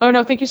 Oh,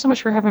 no, thank you so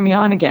much for having me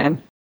on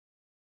again.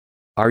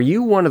 Are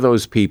you one of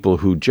those people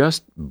who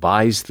just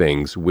buys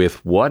things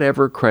with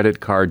whatever credit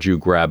card you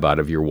grab out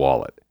of your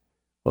wallet?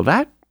 Well,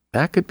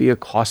 that could be a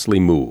costly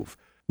move.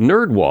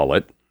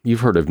 NerdWallet, you've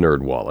heard of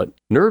NerdWallet.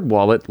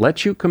 NerdWallet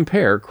lets you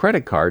compare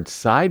credit cards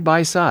side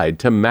by side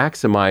to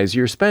maximize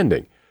your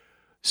spending.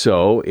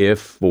 So if,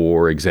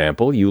 for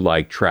example, you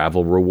like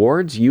travel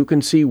rewards, you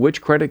can see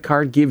which credit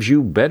card gives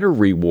you better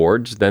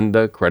rewards than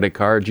the credit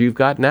card you've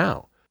got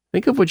now.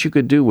 Think of what you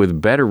could do with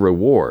better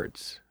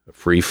rewards. A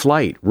free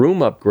flight, room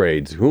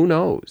upgrades, who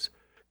knows?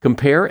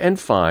 Compare and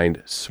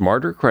find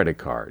smarter credit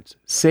cards,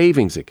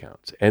 savings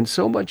accounts, and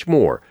so much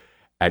more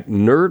at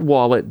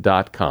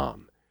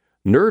nerdwallet.com.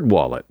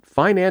 NerdWallet,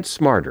 finance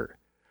smarter.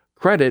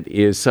 Credit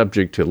is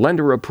subject to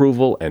lender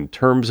approval and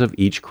terms of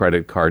each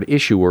credit card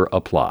issuer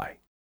apply.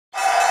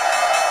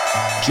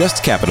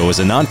 Just Capital is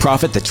a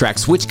nonprofit that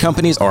tracks which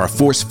companies are a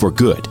force for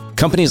good.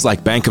 Companies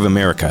like Bank of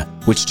America,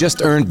 which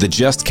just earned the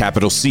Just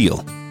Capital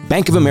seal.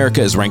 Bank of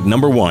America is ranked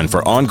number 1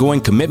 for ongoing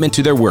commitment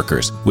to their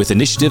workers with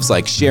initiatives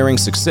like Sharing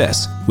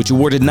Success, which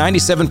awarded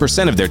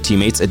 97% of their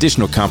teammates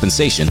additional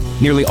compensation,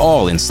 nearly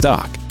all in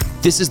stock.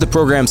 This is the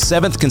program's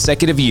 7th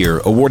consecutive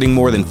year, awarding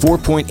more than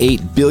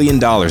 $4.8 billion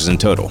in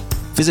total.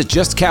 Visit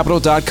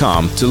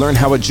justcapital.com to learn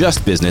how a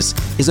just business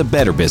is a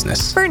better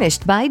business.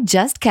 Furnished by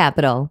Just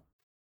Capital.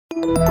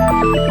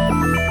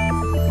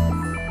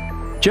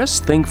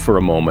 Just think for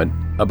a moment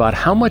about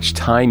how much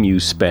time you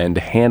spend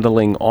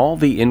handling all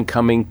the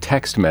incoming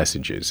text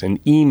messages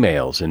and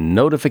emails and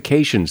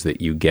notifications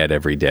that you get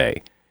every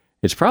day.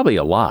 It's probably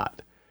a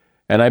lot.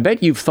 And I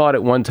bet you've thought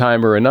at one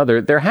time or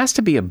another, there has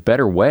to be a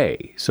better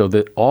way so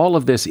that all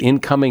of this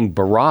incoming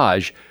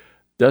barrage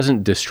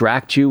doesn't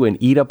distract you and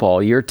eat up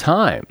all your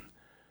time.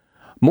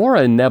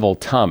 Maura Neville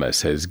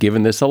Thomas has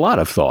given this a lot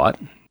of thought,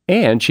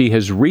 and she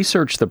has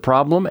researched the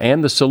problem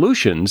and the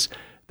solutions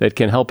that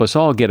can help us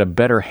all get a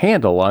better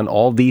handle on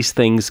all these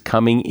things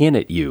coming in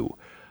at you.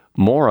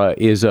 Maura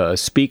is a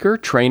speaker,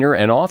 trainer,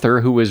 and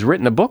author who has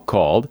written a book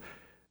called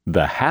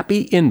The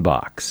Happy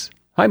Inbox.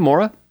 Hi,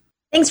 Maura.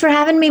 Thanks for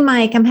having me,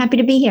 Mike. I'm happy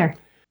to be here.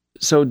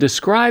 So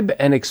describe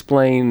and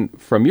explain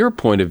from your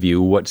point of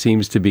view what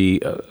seems to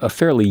be a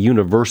fairly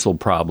universal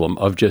problem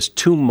of just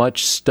too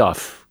much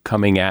stuff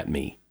coming at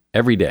me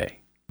every day.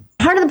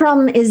 Part of the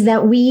problem is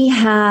that we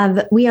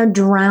are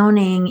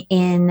drowning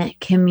in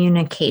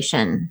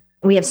communication.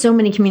 We have so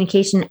many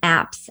communication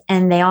apps,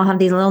 and they all have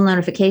these little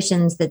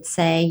notifications that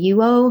say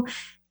you owe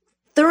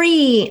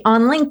 3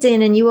 on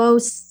LinkedIn, and you owe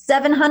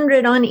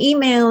 700 on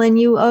email, and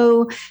you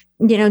owe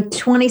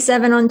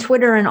 27 on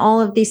Twitter, and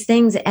all of these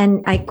things.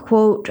 And I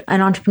quote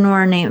an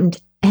entrepreneur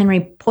named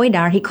Henry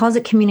Poydar. He calls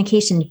it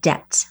communication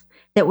debt,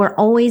 that we're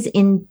always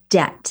in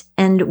debt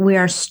and we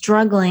are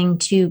struggling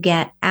to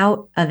get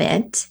out of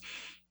it.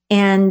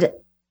 And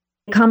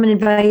common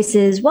advice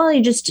is, well,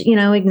 you just,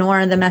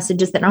 ignore the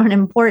messages that aren't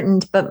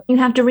important, but you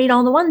have to read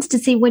all the ones to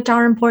see which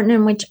are important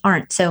and which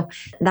aren't. So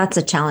that's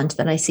a challenge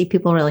that I see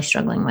people really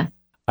struggling with.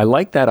 I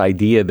like that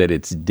idea that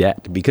it's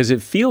debt because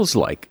it feels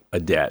like a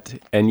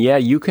debt. And yeah,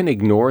 you can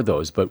ignore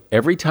those, but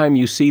every time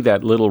you see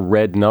that little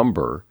red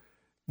number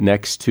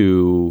next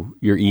to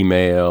your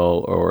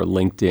email or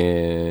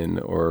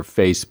LinkedIn or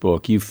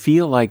Facebook, you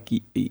feel like,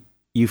 yeah,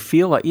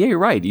 you're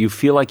right. You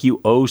feel like you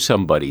owe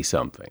somebody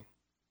something.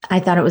 I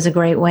thought it was a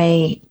great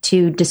way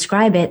to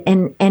describe it.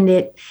 And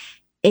it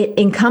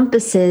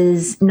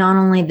encompasses not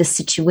only the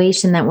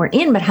situation that we're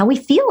in, but how we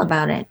feel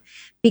about it.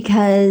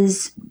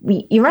 Because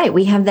you're right,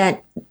 we have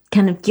that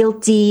kind of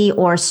guilty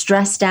or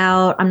stressed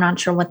out. I'm not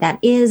sure what that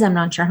is. I'm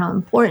not sure how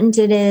important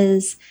it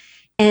is.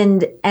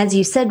 And as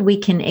you said, we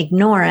can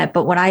ignore it.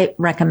 But what I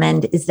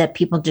recommend is that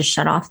people just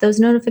shut off those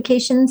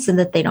notifications so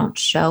that they don't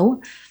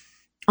show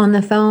on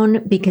the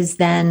phone, because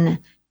then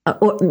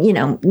or,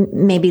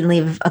 maybe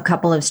leave a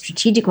couple of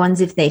strategic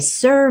ones if they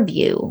serve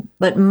you,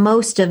 but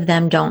most of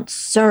them don't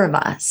serve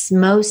us.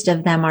 Most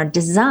of them are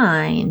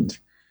designed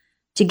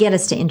to get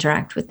us to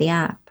interact with the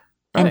app,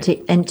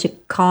 right, and to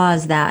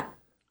cause that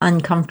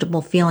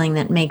uncomfortable feeling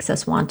that makes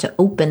us want to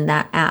open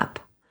that app.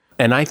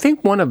 And I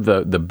think one of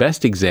the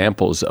best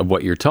examples of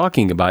what you're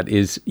talking about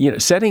is,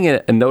 setting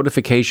a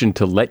notification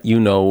to let you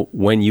know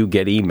when you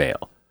get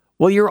email.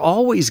 Well, you're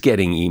always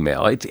getting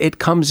email. It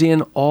comes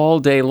in all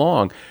day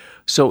long.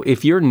 So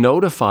if you're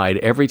notified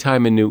every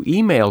time a new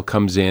email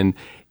comes in,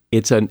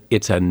 it's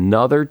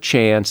another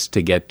chance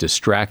to get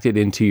distracted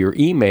into your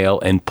email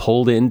and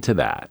pulled into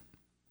that.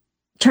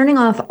 Turning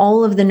off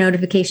all of the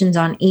notifications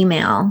on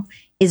email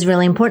is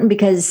really important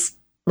because,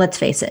 let's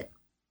face it,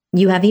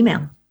 you have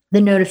email. The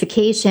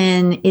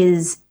notification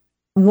is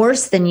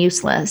worse than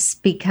useless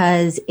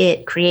because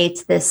it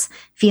creates this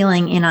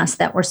feeling in us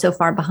that we're so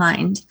far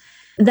behind.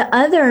 The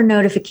other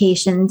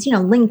notifications,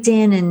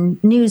 LinkedIn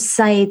and news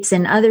sites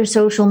and other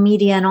social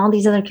media and all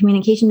these other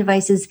communication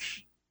devices,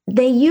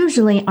 they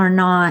usually are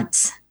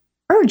not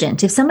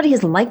urgent. If somebody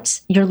has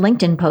liked your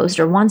LinkedIn post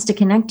or wants to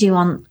connect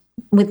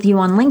with you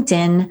on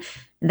LinkedIn,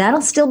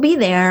 that'll still be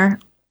there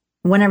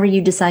whenever you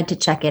decide to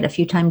check it a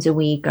few times a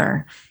week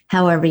or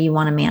however you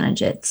want to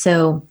manage it.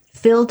 So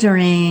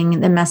filtering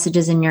the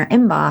messages in your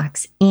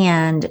inbox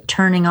and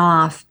turning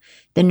off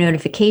the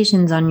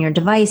notifications on your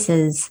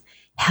devices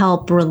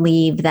help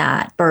relieve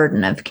that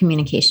burden of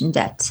communication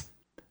debt.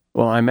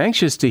 Well, I'm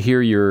anxious to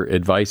hear your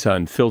advice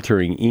on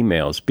filtering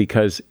emails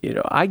because,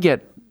 I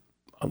get,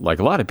 like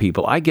a lot of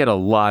people, I get a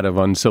lot of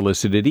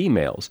unsolicited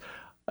emails.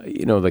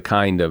 the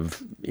kind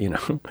of,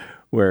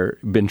 where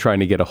been trying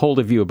to get a hold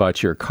of you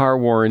about your car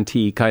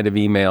warranty kind of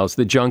emails,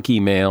 the junk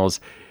emails,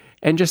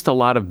 and just a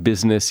lot of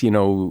business,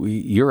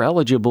 you're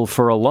eligible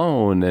for a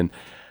loan.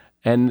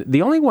 And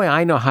the only way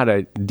I know how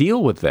to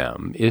deal with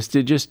them is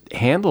to just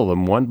handle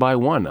them one by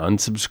one,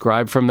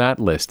 unsubscribe from that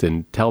list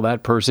and tell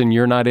that person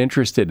you're not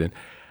interested in.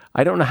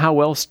 I don't know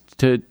how else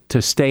to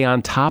stay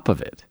on top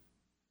of it.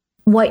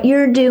 What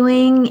you're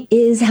doing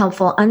is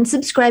helpful.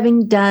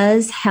 Unsubscribing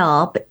does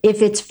help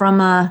if it's from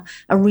a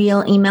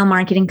real email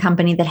marketing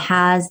company that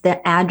has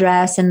the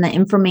address and the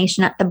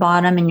information at the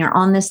bottom, and you're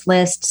on this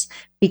list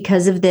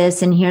because of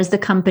this, and here's the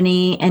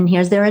company, and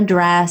here's their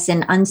address,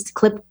 and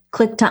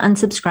click to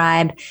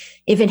unsubscribe.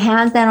 If it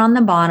has that on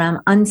the bottom,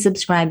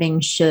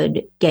 unsubscribing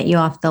should get you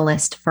off the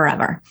list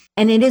forever.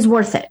 And it is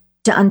worth it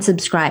to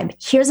unsubscribe.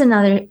 Here's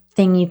another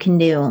thing you can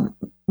do.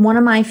 One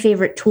of my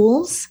favorite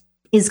tools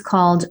is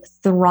called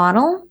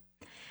Throttle.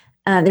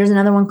 There's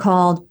another one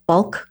called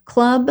Bulk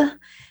Club.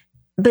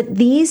 But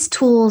these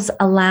tools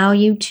allow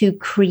you to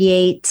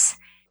create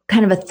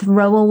kind of a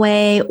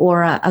throwaway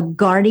or a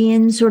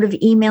guardian sort of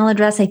email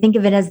address. I think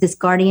of it as this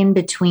guardian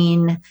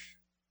between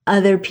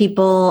other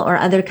people or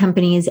other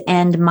companies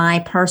and my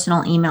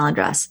personal email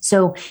address.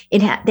 So they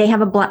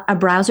have a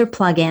browser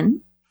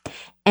plugin.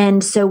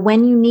 And so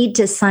when you need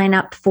to sign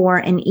up for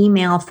an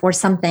email for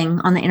something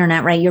on the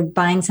internet, right, you're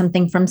buying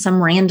something from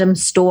some random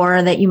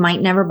store that you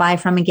might never buy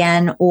from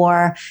again,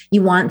 or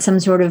you want some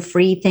sort of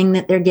free thing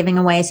that they're giving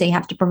away, so you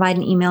have to provide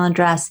an email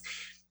address.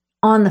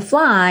 On the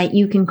fly,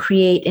 you can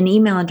create an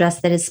email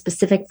address that is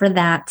specific for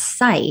that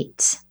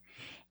site.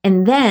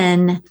 And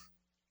then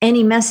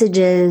any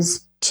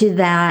messages to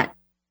that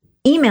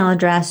email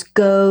address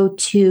go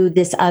to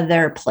this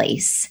other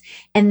place.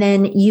 And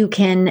then you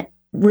can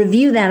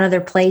review that other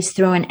place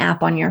through an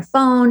app on your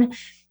phone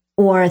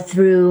or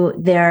through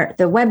the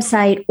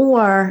website,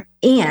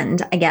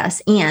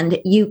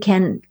 and you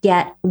can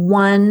get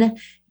one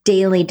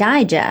daily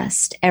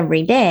digest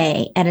every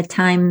day at a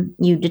time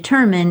you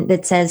determine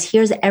that says,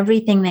 here's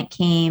everything that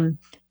came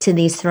to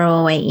these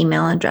throwaway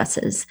email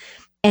addresses.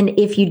 And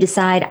if you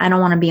decide, I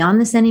don't want to be on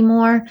this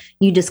anymore,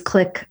 you just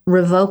click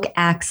revoke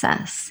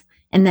access,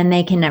 and then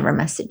they can never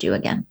message you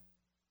again.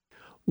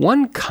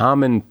 One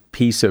common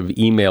piece of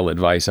email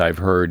advice I've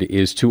heard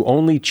is to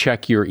only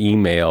check your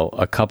email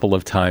a couple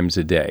of times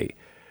a day.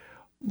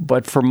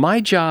 But for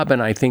my job,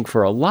 and I think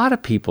for a lot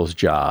of people's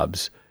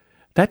jobs,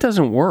 that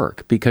doesn't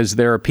work, because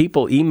there are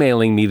people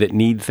emailing me that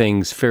need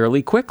things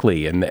fairly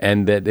quickly, and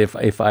that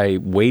if I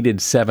waited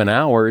 7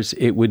 hours,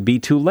 it would be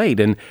too late.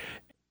 And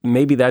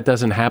maybe that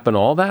doesn't happen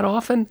all that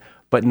often,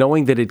 but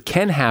knowing that it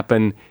can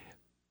happen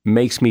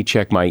makes me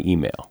check my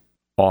email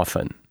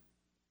often.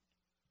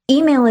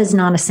 Email is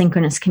not a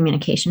synchronous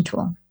communication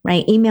tool,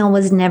 right? Email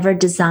was never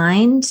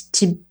designed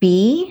to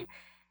be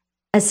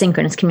a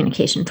synchronous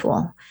communication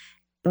tool,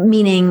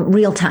 meaning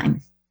real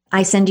time.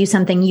 I send you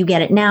something, you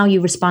get it now,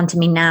 you respond to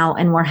me now,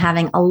 and we're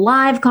having a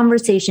live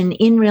conversation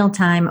in real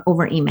time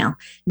over email.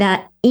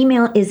 That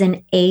email is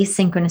an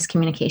asynchronous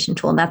communication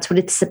tool. That's what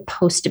it's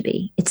supposed to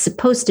be. It's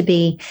supposed to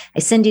be, I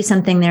send you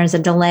something, there's a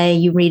delay,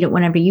 you read it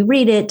whenever you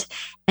read it,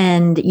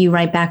 and you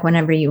write back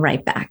whenever you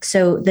write back.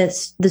 So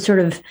that's the sort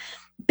of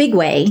big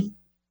way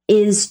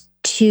is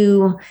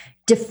to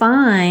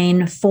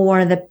define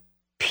for the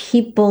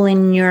people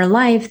in your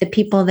life, the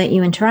people that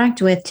you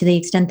interact with, to the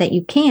extent that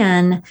you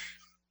can,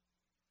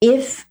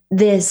 if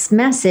this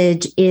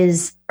message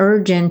is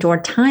urgent or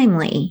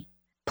timely,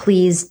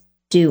 please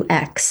do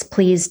X.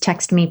 Please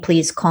text me.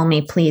 Please call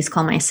me. Please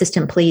call my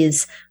assistant.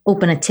 Please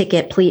open a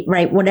ticket. Please,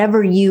 right?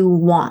 Whatever you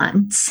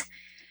want.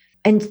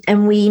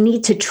 And we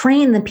need to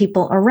train the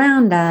people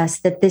around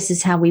us that this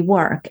is how we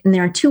work. And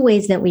there are two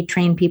ways that we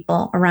train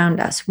people around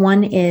us.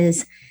 One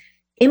is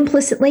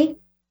implicitly,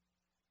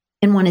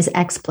 and one is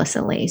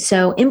explicitly.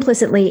 So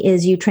implicitly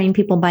is you train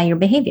people by your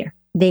behavior.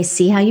 They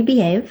see how you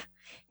behave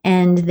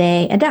and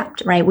they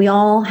adapt, right? We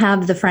all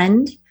have the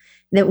friend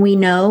that we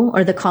know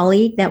or the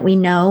colleague that we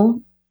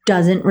know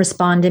doesn't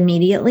respond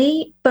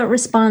immediately, but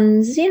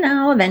responds,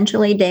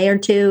 eventually a day or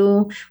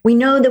two. We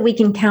know that we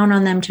can count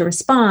on them to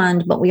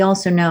respond, but we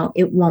also know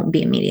it won't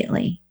be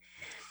immediately.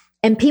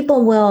 And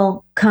people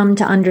will come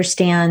to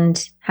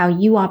understand how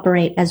you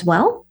operate as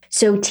well.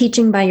 So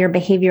teaching by your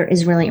behavior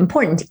is really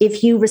important.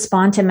 If you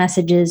respond to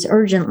messages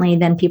urgently,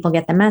 then people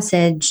get the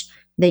message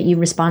that you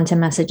respond to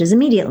messages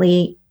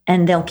immediately,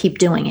 and they'll keep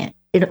doing it.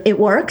 It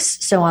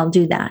works, so I'll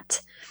do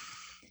that.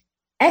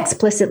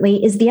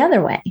 Explicitly is the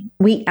other way.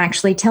 We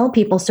actually tell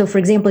people. So for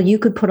example, you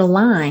could put a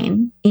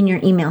line in your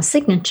email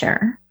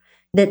signature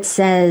that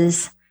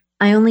says,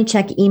 I only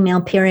check email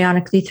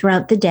periodically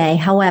throughout the day.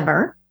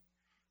 However,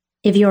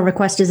 if your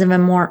request is of a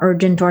more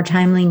urgent or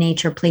timely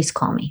nature, please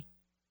call me,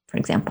 for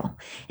example.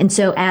 And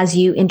so as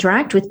you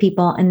interact with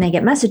people and they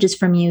get messages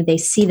from you, they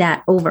see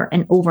that over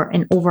and over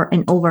and over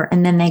and over.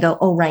 And then they go,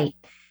 oh, right,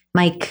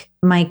 Mike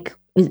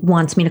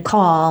wants me to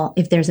call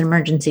if there's an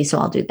emergency, so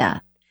I'll do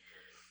that.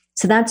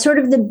 So that's sort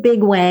of the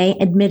big way.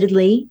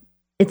 Admittedly,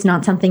 it's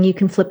not something you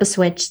can flip a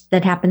switch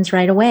that happens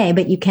right away,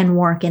 but you can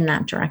work in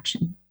that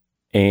direction.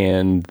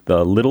 and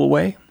the little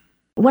way?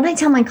 What I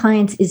tell my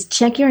clients is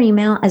check your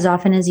email as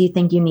often as you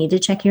think you need to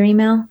check your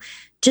email.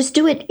 Just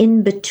do it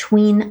in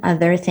between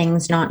other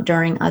things, not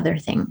during other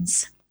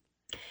things.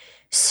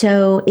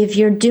 So if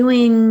you're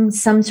doing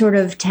some sort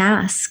of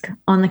task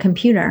on the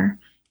computer,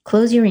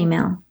 close your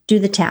email, do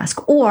the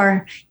task.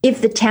 Or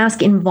if the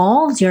task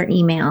involves your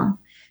email,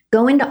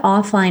 go into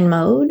offline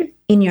mode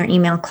in your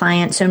email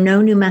client so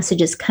no new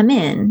messages come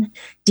in.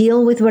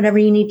 Deal with whatever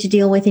you need to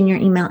deal with in your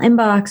email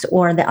inbox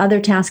or the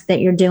other task that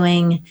you're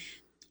doing,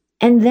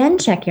 and then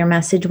check your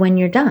message when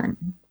you're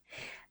done.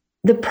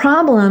 The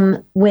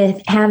problem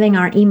with having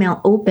our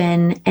email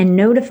open and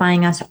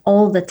notifying us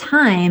all the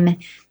time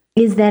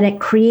is that it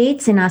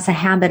creates in us a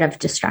habit of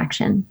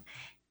distraction.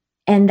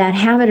 And that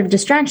habit of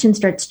distraction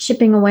starts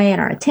chipping away at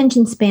our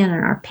attention span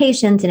and our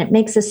patience, and it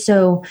makes us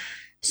so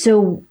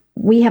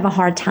we have a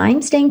hard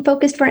time staying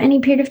focused for any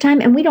period of time,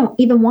 and we don't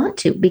even want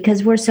to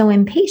because we're so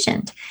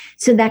impatient.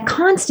 So that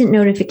constant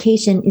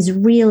notification is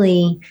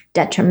really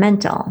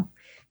detrimental.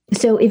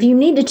 So if you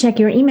need to check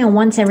your email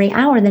once every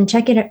hour, then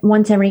check it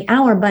once every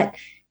hour, but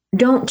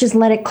don't just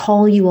let it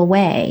call you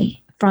away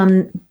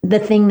from the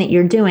thing that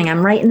you're doing.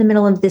 I'm right in the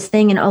middle of this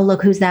thing, and oh,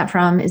 look, who's that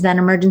from? Is that an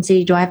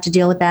emergency? Do I have to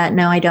deal with that?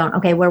 No, I don't.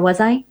 Okay, where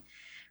was I?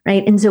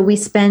 Right. And so we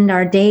spend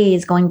our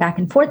days going back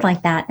and forth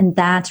like that, and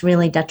that's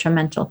really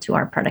detrimental to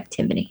our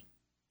productivity.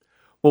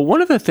 Well,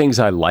 one of the things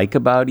I like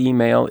about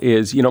email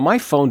is, my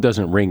phone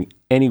doesn't ring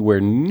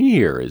anywhere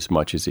near as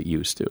much as it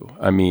used to.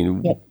 I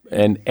mean, yep.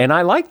 and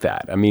I like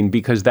that. I mean,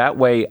 because that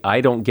way I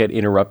don't get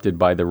interrupted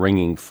by the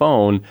ringing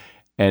phone,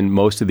 and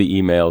most of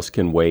the emails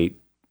can wait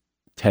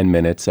 10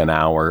 minutes, an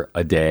hour,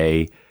 a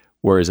day,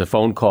 whereas a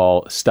phone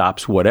call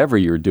stops whatever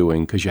you're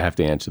doing because you have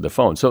to answer the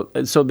phone. So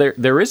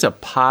there is a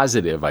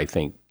positive, I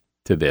think,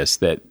 to this,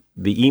 that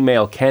the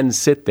email can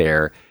sit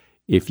there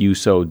if you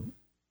so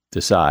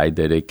decide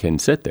that it can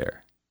sit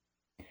there.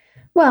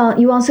 Well,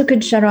 you also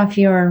could shut off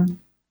your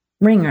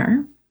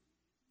ringer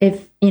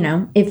if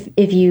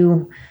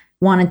you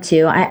wanted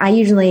to. I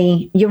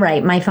usually, you're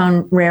right, my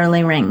phone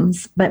rarely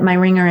rings, but my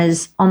ringer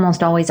is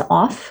almost always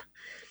off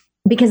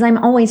because I'm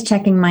always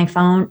checking my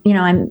phone.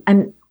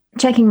 I'm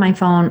checking my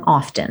phone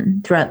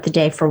often throughout the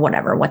day for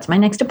whatever. What's my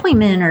next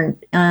appointment, or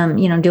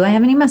do I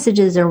have any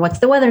messages, or what's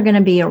the weather going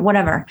to be, or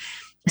whatever.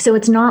 So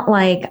it's not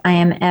like I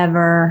am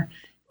ever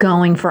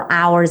going for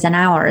hours and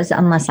hours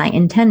unless I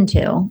intend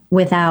to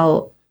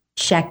without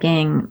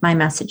checking my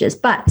messages.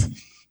 But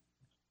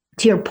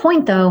to your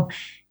point, though,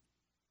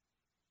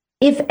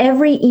 if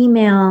every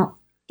email,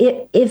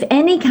 if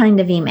any kind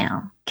of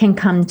email can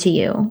come to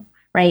you,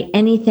 right?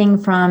 Anything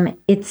from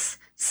it's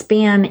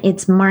spam,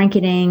 it's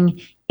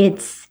marketing,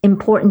 it's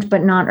important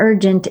but not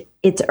urgent,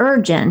 it's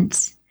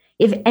urgent.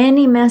 If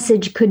any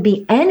message could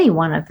be any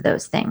one of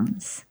those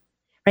things,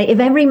 right? If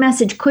every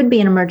message could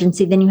be an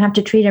emergency, then you have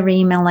to treat every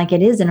email like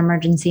it is an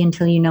emergency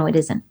until you know it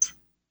isn't.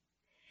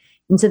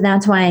 And so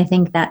that's why I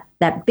think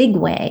that big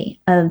way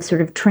of sort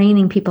of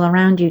training people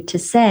around you to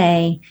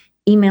say,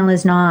 email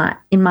is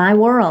not, in my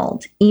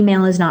world,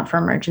 email is not for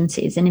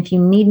emergencies. And if you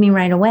need me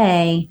right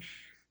away,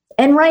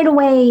 and right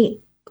away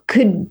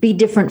could be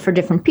different for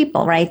different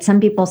people, right? Some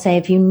people say,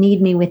 if you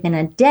need me within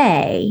a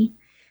day,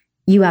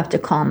 you have to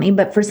call me.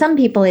 But for some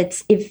people,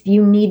 it's if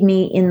you need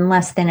me in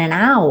less than an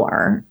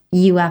hour,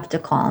 you have to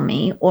call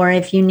me. Or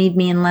if you need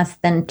me in less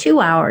than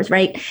 2 hours,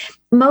 right?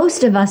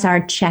 Most of us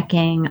are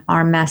checking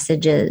our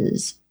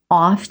messages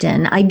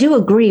often. I do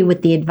agree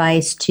with the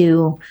advice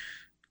to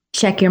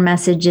check your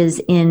messages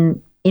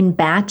in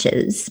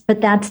batches,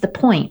 but that's the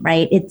point,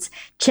 right? It's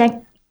check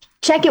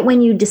it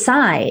when you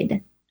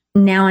decide,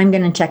 now I'm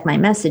going to check my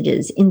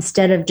messages,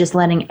 instead of just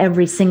letting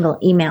every single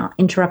email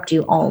interrupt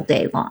you all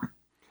day long.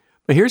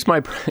 But here's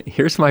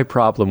my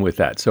problem with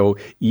that. So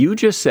you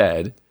just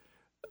said,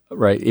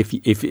 right,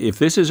 if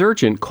this is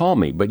urgent, call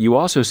me. But you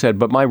also said,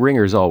 but my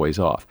ringer's always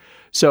off.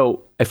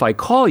 So if I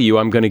call you,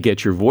 I'm going to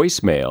get your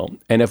voicemail.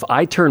 And if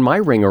I turn my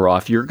ringer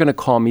off, you're going to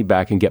call me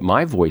back and get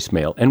my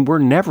voicemail. And we're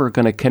never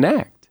going to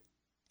connect.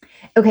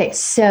 Okay,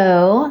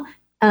 so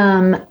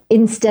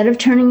instead of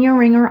turning your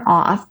ringer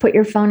off, put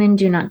your phone in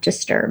Do Not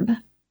Disturb.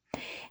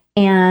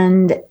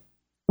 And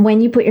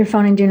when you put your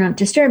phone in Do Not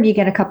Disturb, you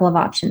get a couple of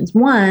options.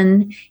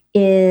 One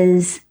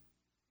is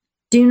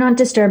Do Not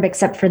Disturb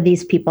except for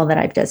these people that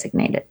I've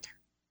designated.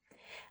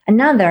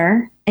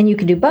 Another, and you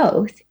can do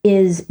both,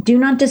 is Do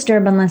Not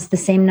Disturb unless the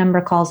same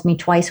number calls me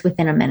twice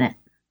within a minute.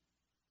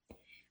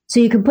 So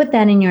you can put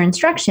that in your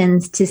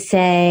instructions to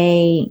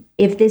say,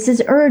 if this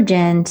is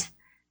urgent,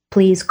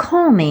 please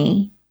call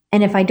me.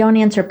 And if I don't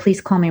answer,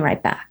 please call me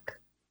right back.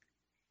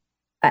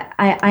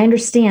 I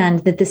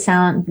understand that this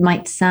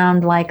might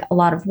sound like a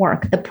lot of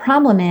work. The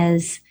problem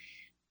is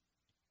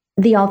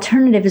the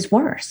alternative is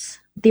worse.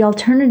 The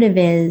alternative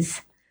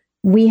is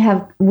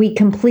we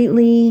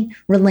completely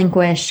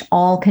relinquish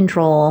all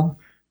control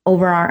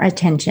over our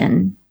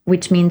attention,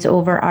 which means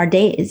over our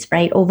days,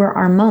 right? Over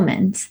our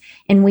moments.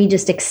 And we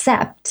just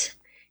accept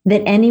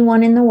that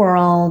anyone in the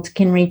world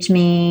can reach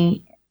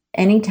me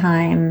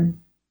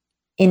anytime,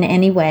 in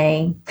any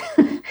way,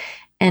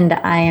 And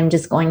I am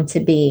just going to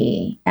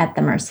be at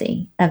the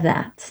mercy of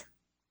that.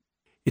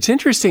 It's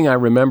interesting. I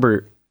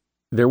remember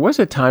there was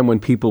a time when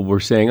people were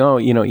saying, oh,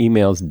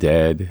 email's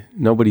dead.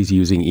 Nobody's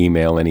using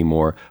email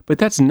anymore. But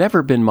that's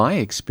never been my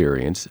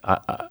experience.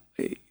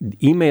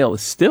 Email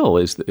still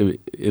is,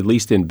 at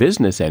least in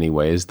business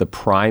anyway, is the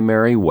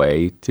primary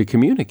way to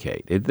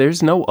communicate.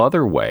 There's no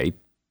other way.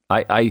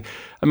 I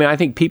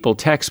think people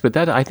text, but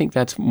I think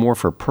that's more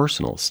for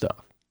personal stuff.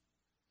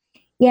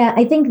 Yeah,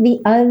 I think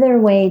the other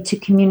way to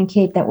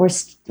communicate that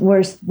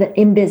we're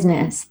in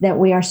business that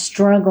we are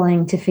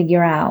struggling to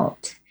figure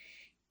out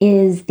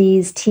is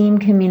these team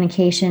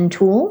communication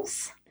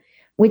tools,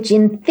 which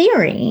in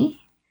theory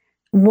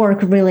work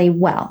really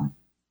well,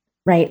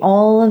 right?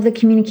 All of the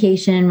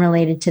communication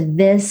related to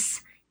this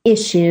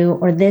issue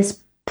or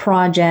this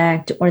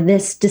project or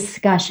this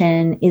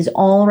discussion is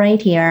all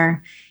right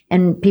here.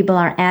 And people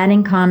are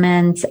adding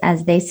comments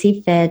as they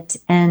see fit.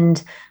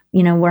 And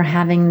we're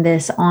having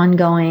this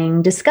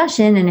ongoing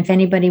discussion. And if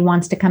anybody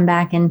wants to come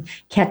back and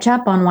catch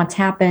up on what's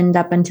happened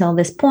up until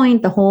this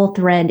point, the whole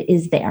thread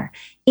is there.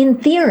 In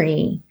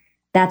theory,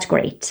 that's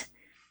great.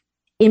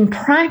 In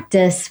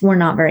practice, we're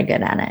not very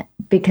good at it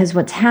because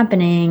what's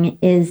happening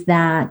is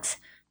that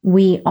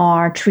we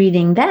are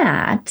treating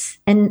that,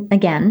 and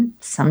again,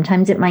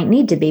 sometimes it might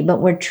need to be,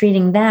 but we're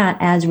treating that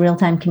as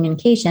real-time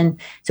communication.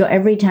 So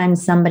every time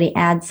somebody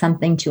adds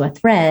something to a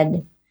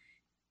thread,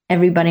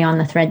 everybody on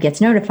the thread gets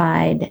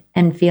notified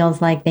and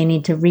feels like they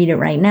need to read it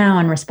right now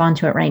and respond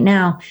to it right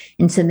now.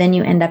 And so then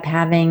you end up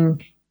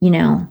having,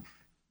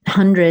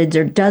 hundreds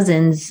or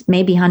dozens,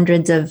 maybe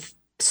hundreds of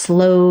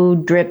slow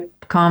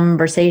drip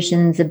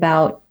conversations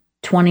about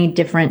 20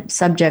 different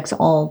subjects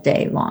all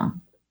day long.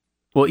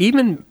 Well,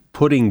 even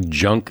putting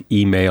junk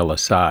email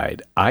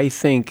aside, I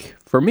think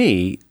for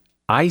me,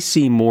 I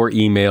see more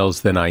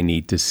emails than I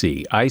need to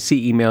see. I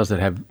see emails that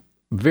have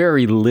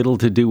very little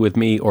to do with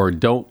me or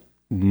don't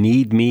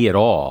need me at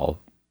all,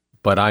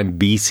 but I'm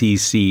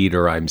BCC'd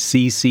or I'm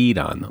CC'd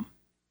on them.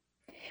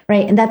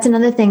 Right. And that's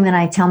another thing that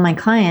I tell my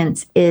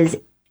clients is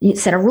you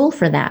set a rule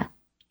for that.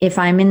 If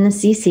I'm in the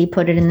CC,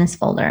 put it in this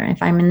folder.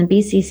 If I'm in the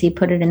BCC,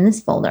 put it in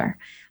this folder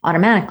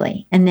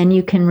automatically. And then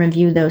you can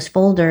review those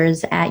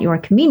folders at your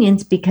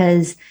convenience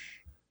because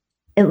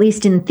at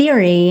least in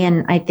theory,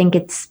 and I think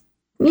it's,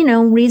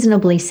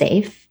 reasonably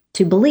safe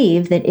to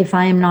believe that if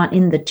I am not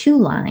in the to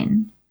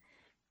line,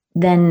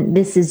 then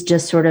this is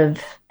just sort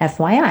of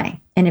FYI.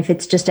 And if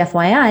it's just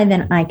FYI,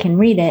 then I can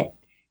read it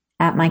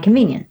at my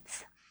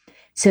convenience.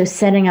 So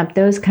setting up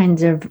those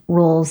kinds of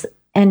rules.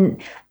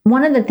 And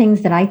one of the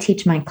things that I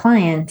teach my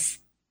clients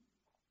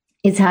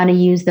is how to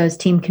use those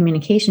team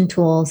communication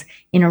tools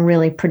in a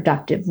really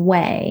productive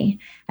way.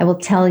 I will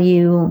tell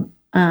you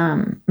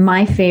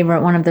my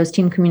favorite one of those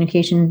team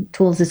communication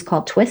tools is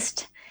called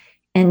Twist.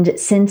 And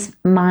since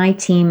my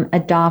team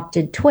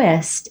adopted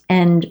Twist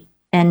and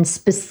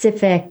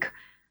specific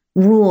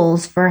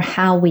rules for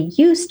how we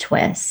use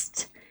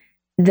Twist,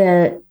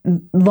 the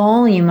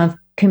volume of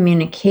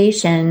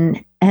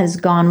communication has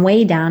gone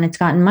way down. It's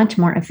gotten much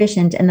more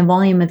efficient. And the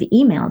volume of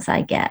emails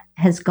I get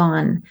has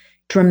gone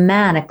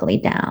dramatically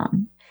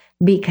down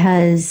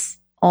because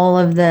all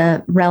of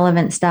the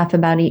relevant stuff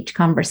about each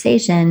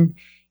conversation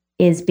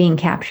is being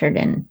captured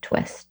in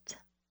Twist.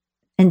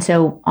 And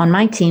so on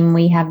my team,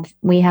 we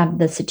have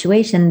the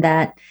situation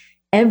that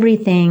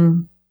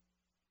everything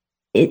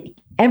is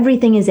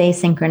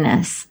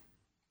asynchronous.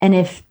 And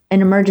if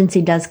an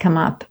emergency does come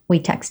up, we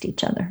text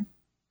each other.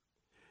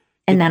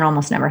 And that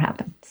almost never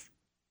happens.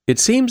 It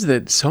seems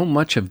that so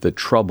much of the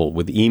trouble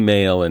with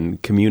email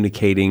and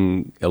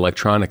communicating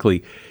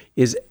electronically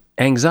is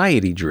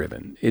anxiety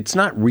driven. It's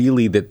not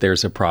really that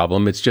there's a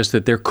problem. It's just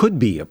that there could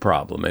be a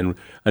problem. And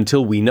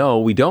until we know,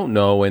 we don't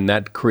know. And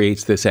that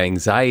creates this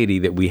anxiety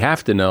that we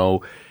have to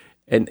know.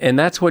 And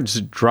that's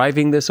what's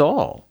driving this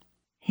all.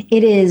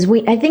 It is.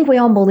 I think we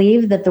all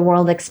believe that the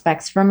world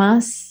expects from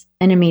us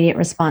an immediate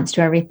response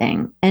to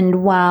everything.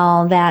 And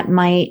while that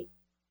might,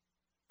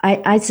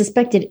 I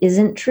suspect it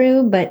isn't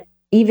true, but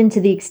even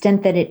to the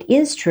extent that it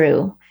is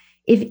true,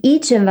 if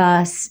each of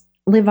us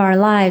live our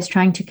lives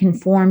trying to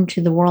conform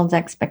to the world's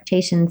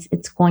expectations,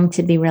 it's going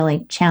to be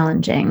really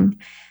challenging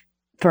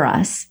for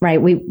us,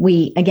 right? We've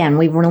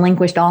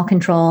relinquished all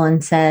control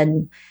and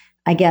said,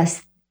 I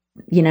guess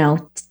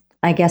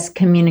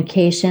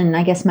communication,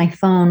 I guess my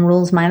phone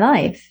rules my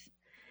life.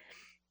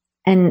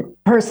 And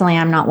personally,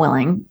 I'm not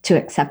willing to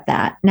accept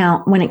that.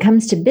 Now, when it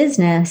comes to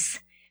business,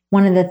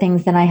 one of the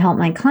things that I help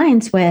my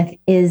clients with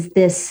is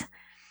this,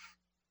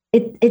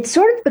 it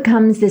sort of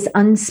becomes this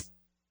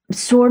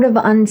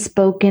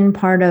unspoken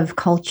part of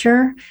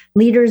culture.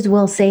 Leaders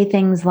will say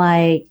things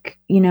like,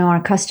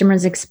 our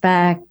customers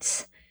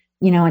expect,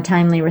 a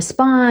timely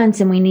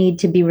response and we need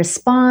to be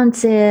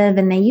responsive.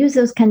 And they use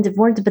those kinds of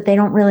words, but they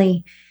don't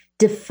really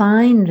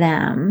define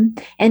them.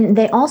 And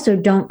they also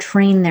don't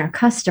train their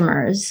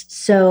customers.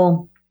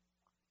 So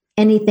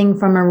anything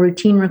from a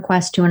routine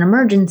request to an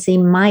emergency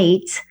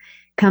might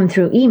come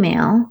through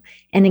email.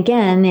 And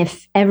again,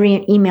 if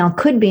every email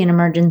could be an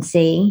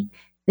emergency,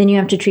 then you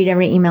have to treat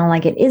every email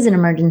like it is an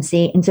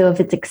emergency. And so if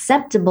it's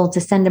acceptable to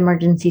send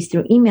emergencies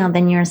through email,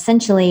 then you're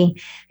essentially,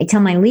 I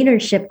tell my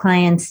leadership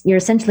clients, you're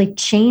essentially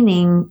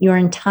chaining your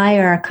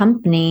entire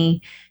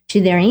company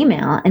to their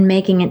email and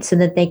making it so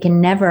that they can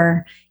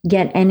never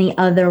get any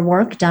other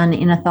work done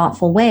in a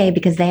thoughtful way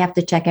because they have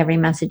to check every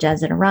message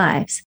as it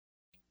arrives.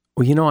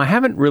 Well, I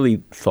haven't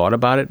really thought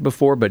about it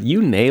before, but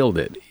you nailed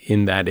it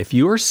in that if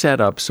you're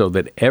set up so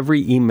that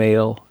every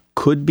email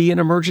could be an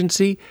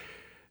emergency,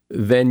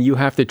 then you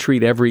have to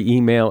treat every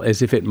email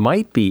as if it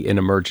might be an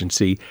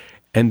emergency,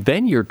 and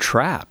then you're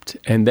trapped,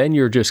 and then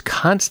you're just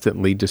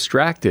constantly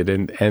distracted,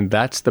 and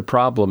that's the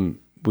problem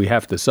we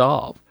have to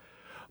solve.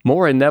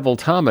 Maura Neville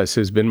Thomas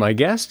has been my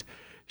guest.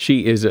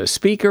 She is a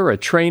speaker, a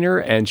trainer,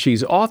 and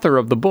she's author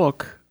of the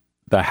book,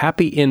 The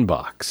Happy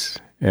Inbox.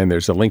 And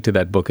there's a link to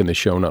that book in the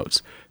show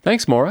notes.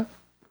 Thanks, Maura.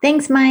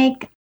 Thanks,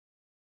 Mike.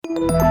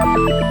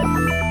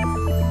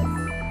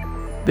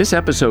 This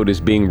episode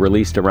is being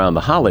released around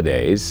the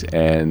holidays,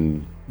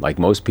 and like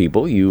most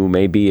people, you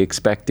may be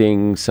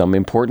expecting some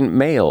important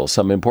mail,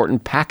 some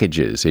important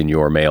packages in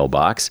your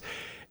mailbox,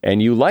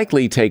 and you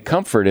likely take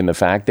comfort in the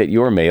fact that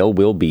your mail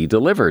will be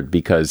delivered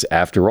because,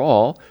 after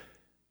all,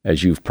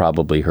 as you've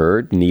probably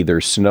heard,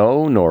 neither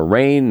snow nor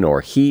rain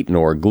nor heat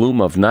nor gloom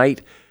of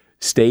night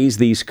stays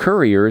these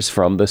couriers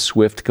from the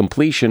swift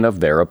completion of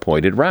their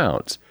appointed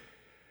rounds.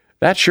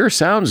 That sure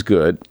sounds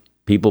good.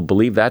 People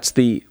believe that's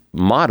the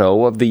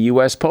motto of the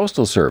U.S.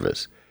 Postal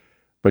Service.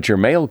 But your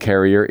mail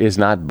carrier is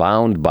not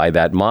bound by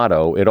that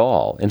motto at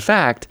all. In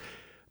fact,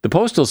 the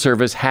Postal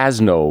Service has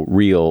no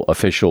real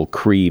official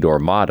creed or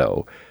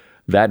motto.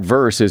 That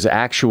verse is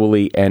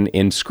actually an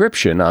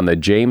inscription on the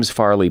James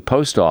Farley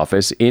Post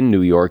Office in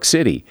New York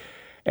City,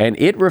 and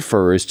it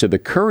refers to the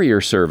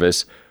courier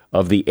service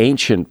of the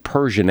ancient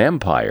Persian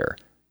Empire,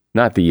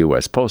 not the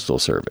U.S. Postal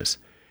Service.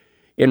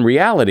 In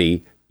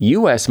reality,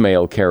 U.S.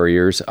 mail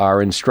carriers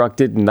are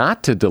instructed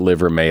not to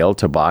deliver mail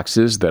to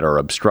boxes that are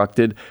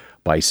obstructed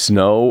by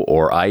snow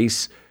or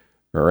ice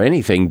or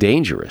anything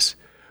dangerous.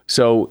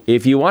 So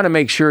if you want to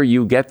make sure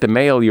you get the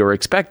mail you're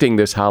expecting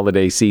this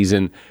holiday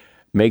season,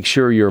 make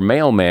sure your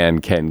mailman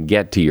can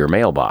get to your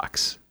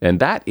mailbox. And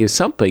that is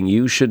something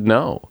you should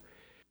know.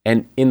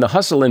 And in the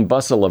hustle and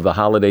bustle of the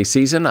holiday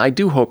season, I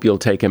do hope you'll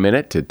take a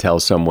minute to tell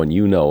someone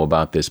you know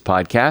about this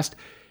podcast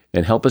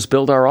and help us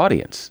build our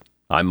audience.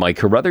 I'm Mike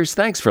Carruthers.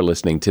 Thanks for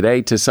listening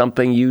today to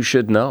Something You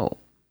Should Know.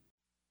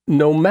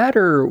 No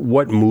matter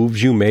what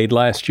moves you made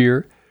last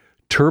year,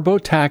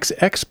 TurboTax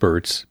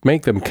experts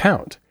make them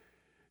count.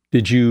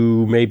 Did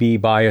you maybe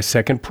buy a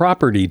second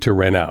property to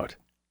rent out?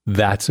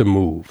 That's a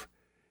move.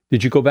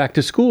 Did you go back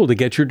to school to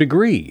get your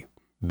degree?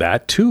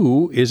 That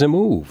too is a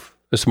move,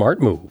 a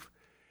smart move.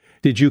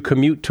 Did you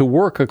commute to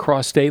work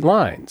across state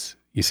lines?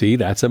 You see,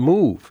 that's a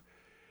move.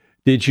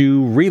 Did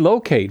you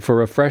relocate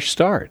for a fresh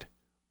start?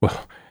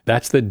 Well,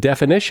 that's the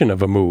definition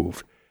of a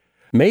move.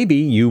 Maybe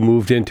you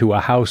moved into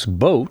a house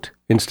boat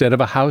instead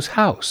of a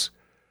house.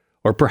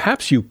 Or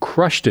perhaps you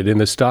crushed it in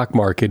the stock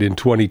market in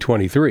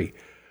 2023.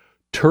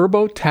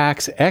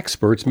 TurboTax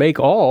experts make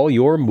all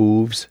your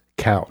moves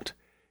count,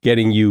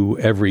 getting you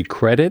every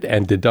credit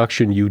and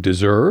deduction you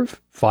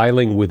deserve,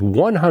 filing with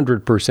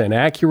 100%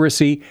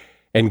 accuracy,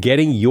 and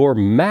getting your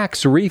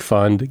max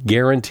refund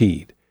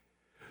guaranteed.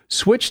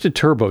 Switch to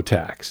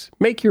TurboTax,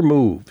 make your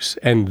moves,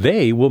 and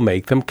they will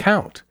make them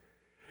count.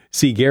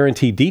 See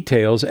guarantee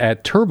details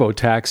at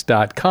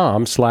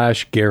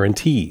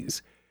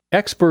turbotax.com/guarantees.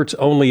 Experts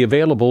only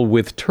available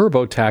with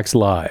TurboTax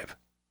Live.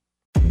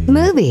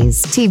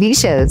 Movies, TV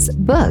shows,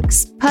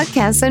 books,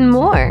 podcasts, and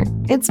more.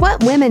 It's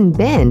What Women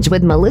Binge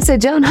with Melissa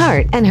Joan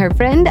Hart and her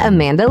friend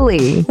Amanda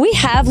Lee. We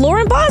have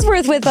Lauren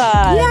Bosworth with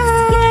us.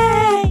 Yay!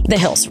 The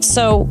Hills.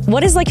 So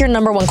what is your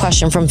number one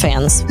question from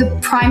fans? The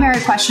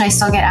primary question I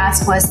still get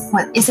asked was,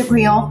 "What is it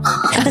real?"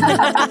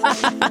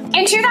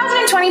 In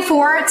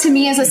 2024, to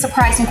me, is a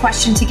surprising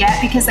question to get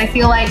because I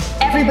feel like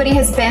everybody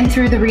has been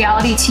through the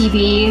reality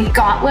TV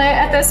gauntlet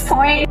at this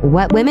point.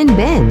 What Women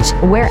Binge,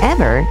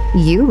 wherever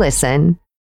you listen.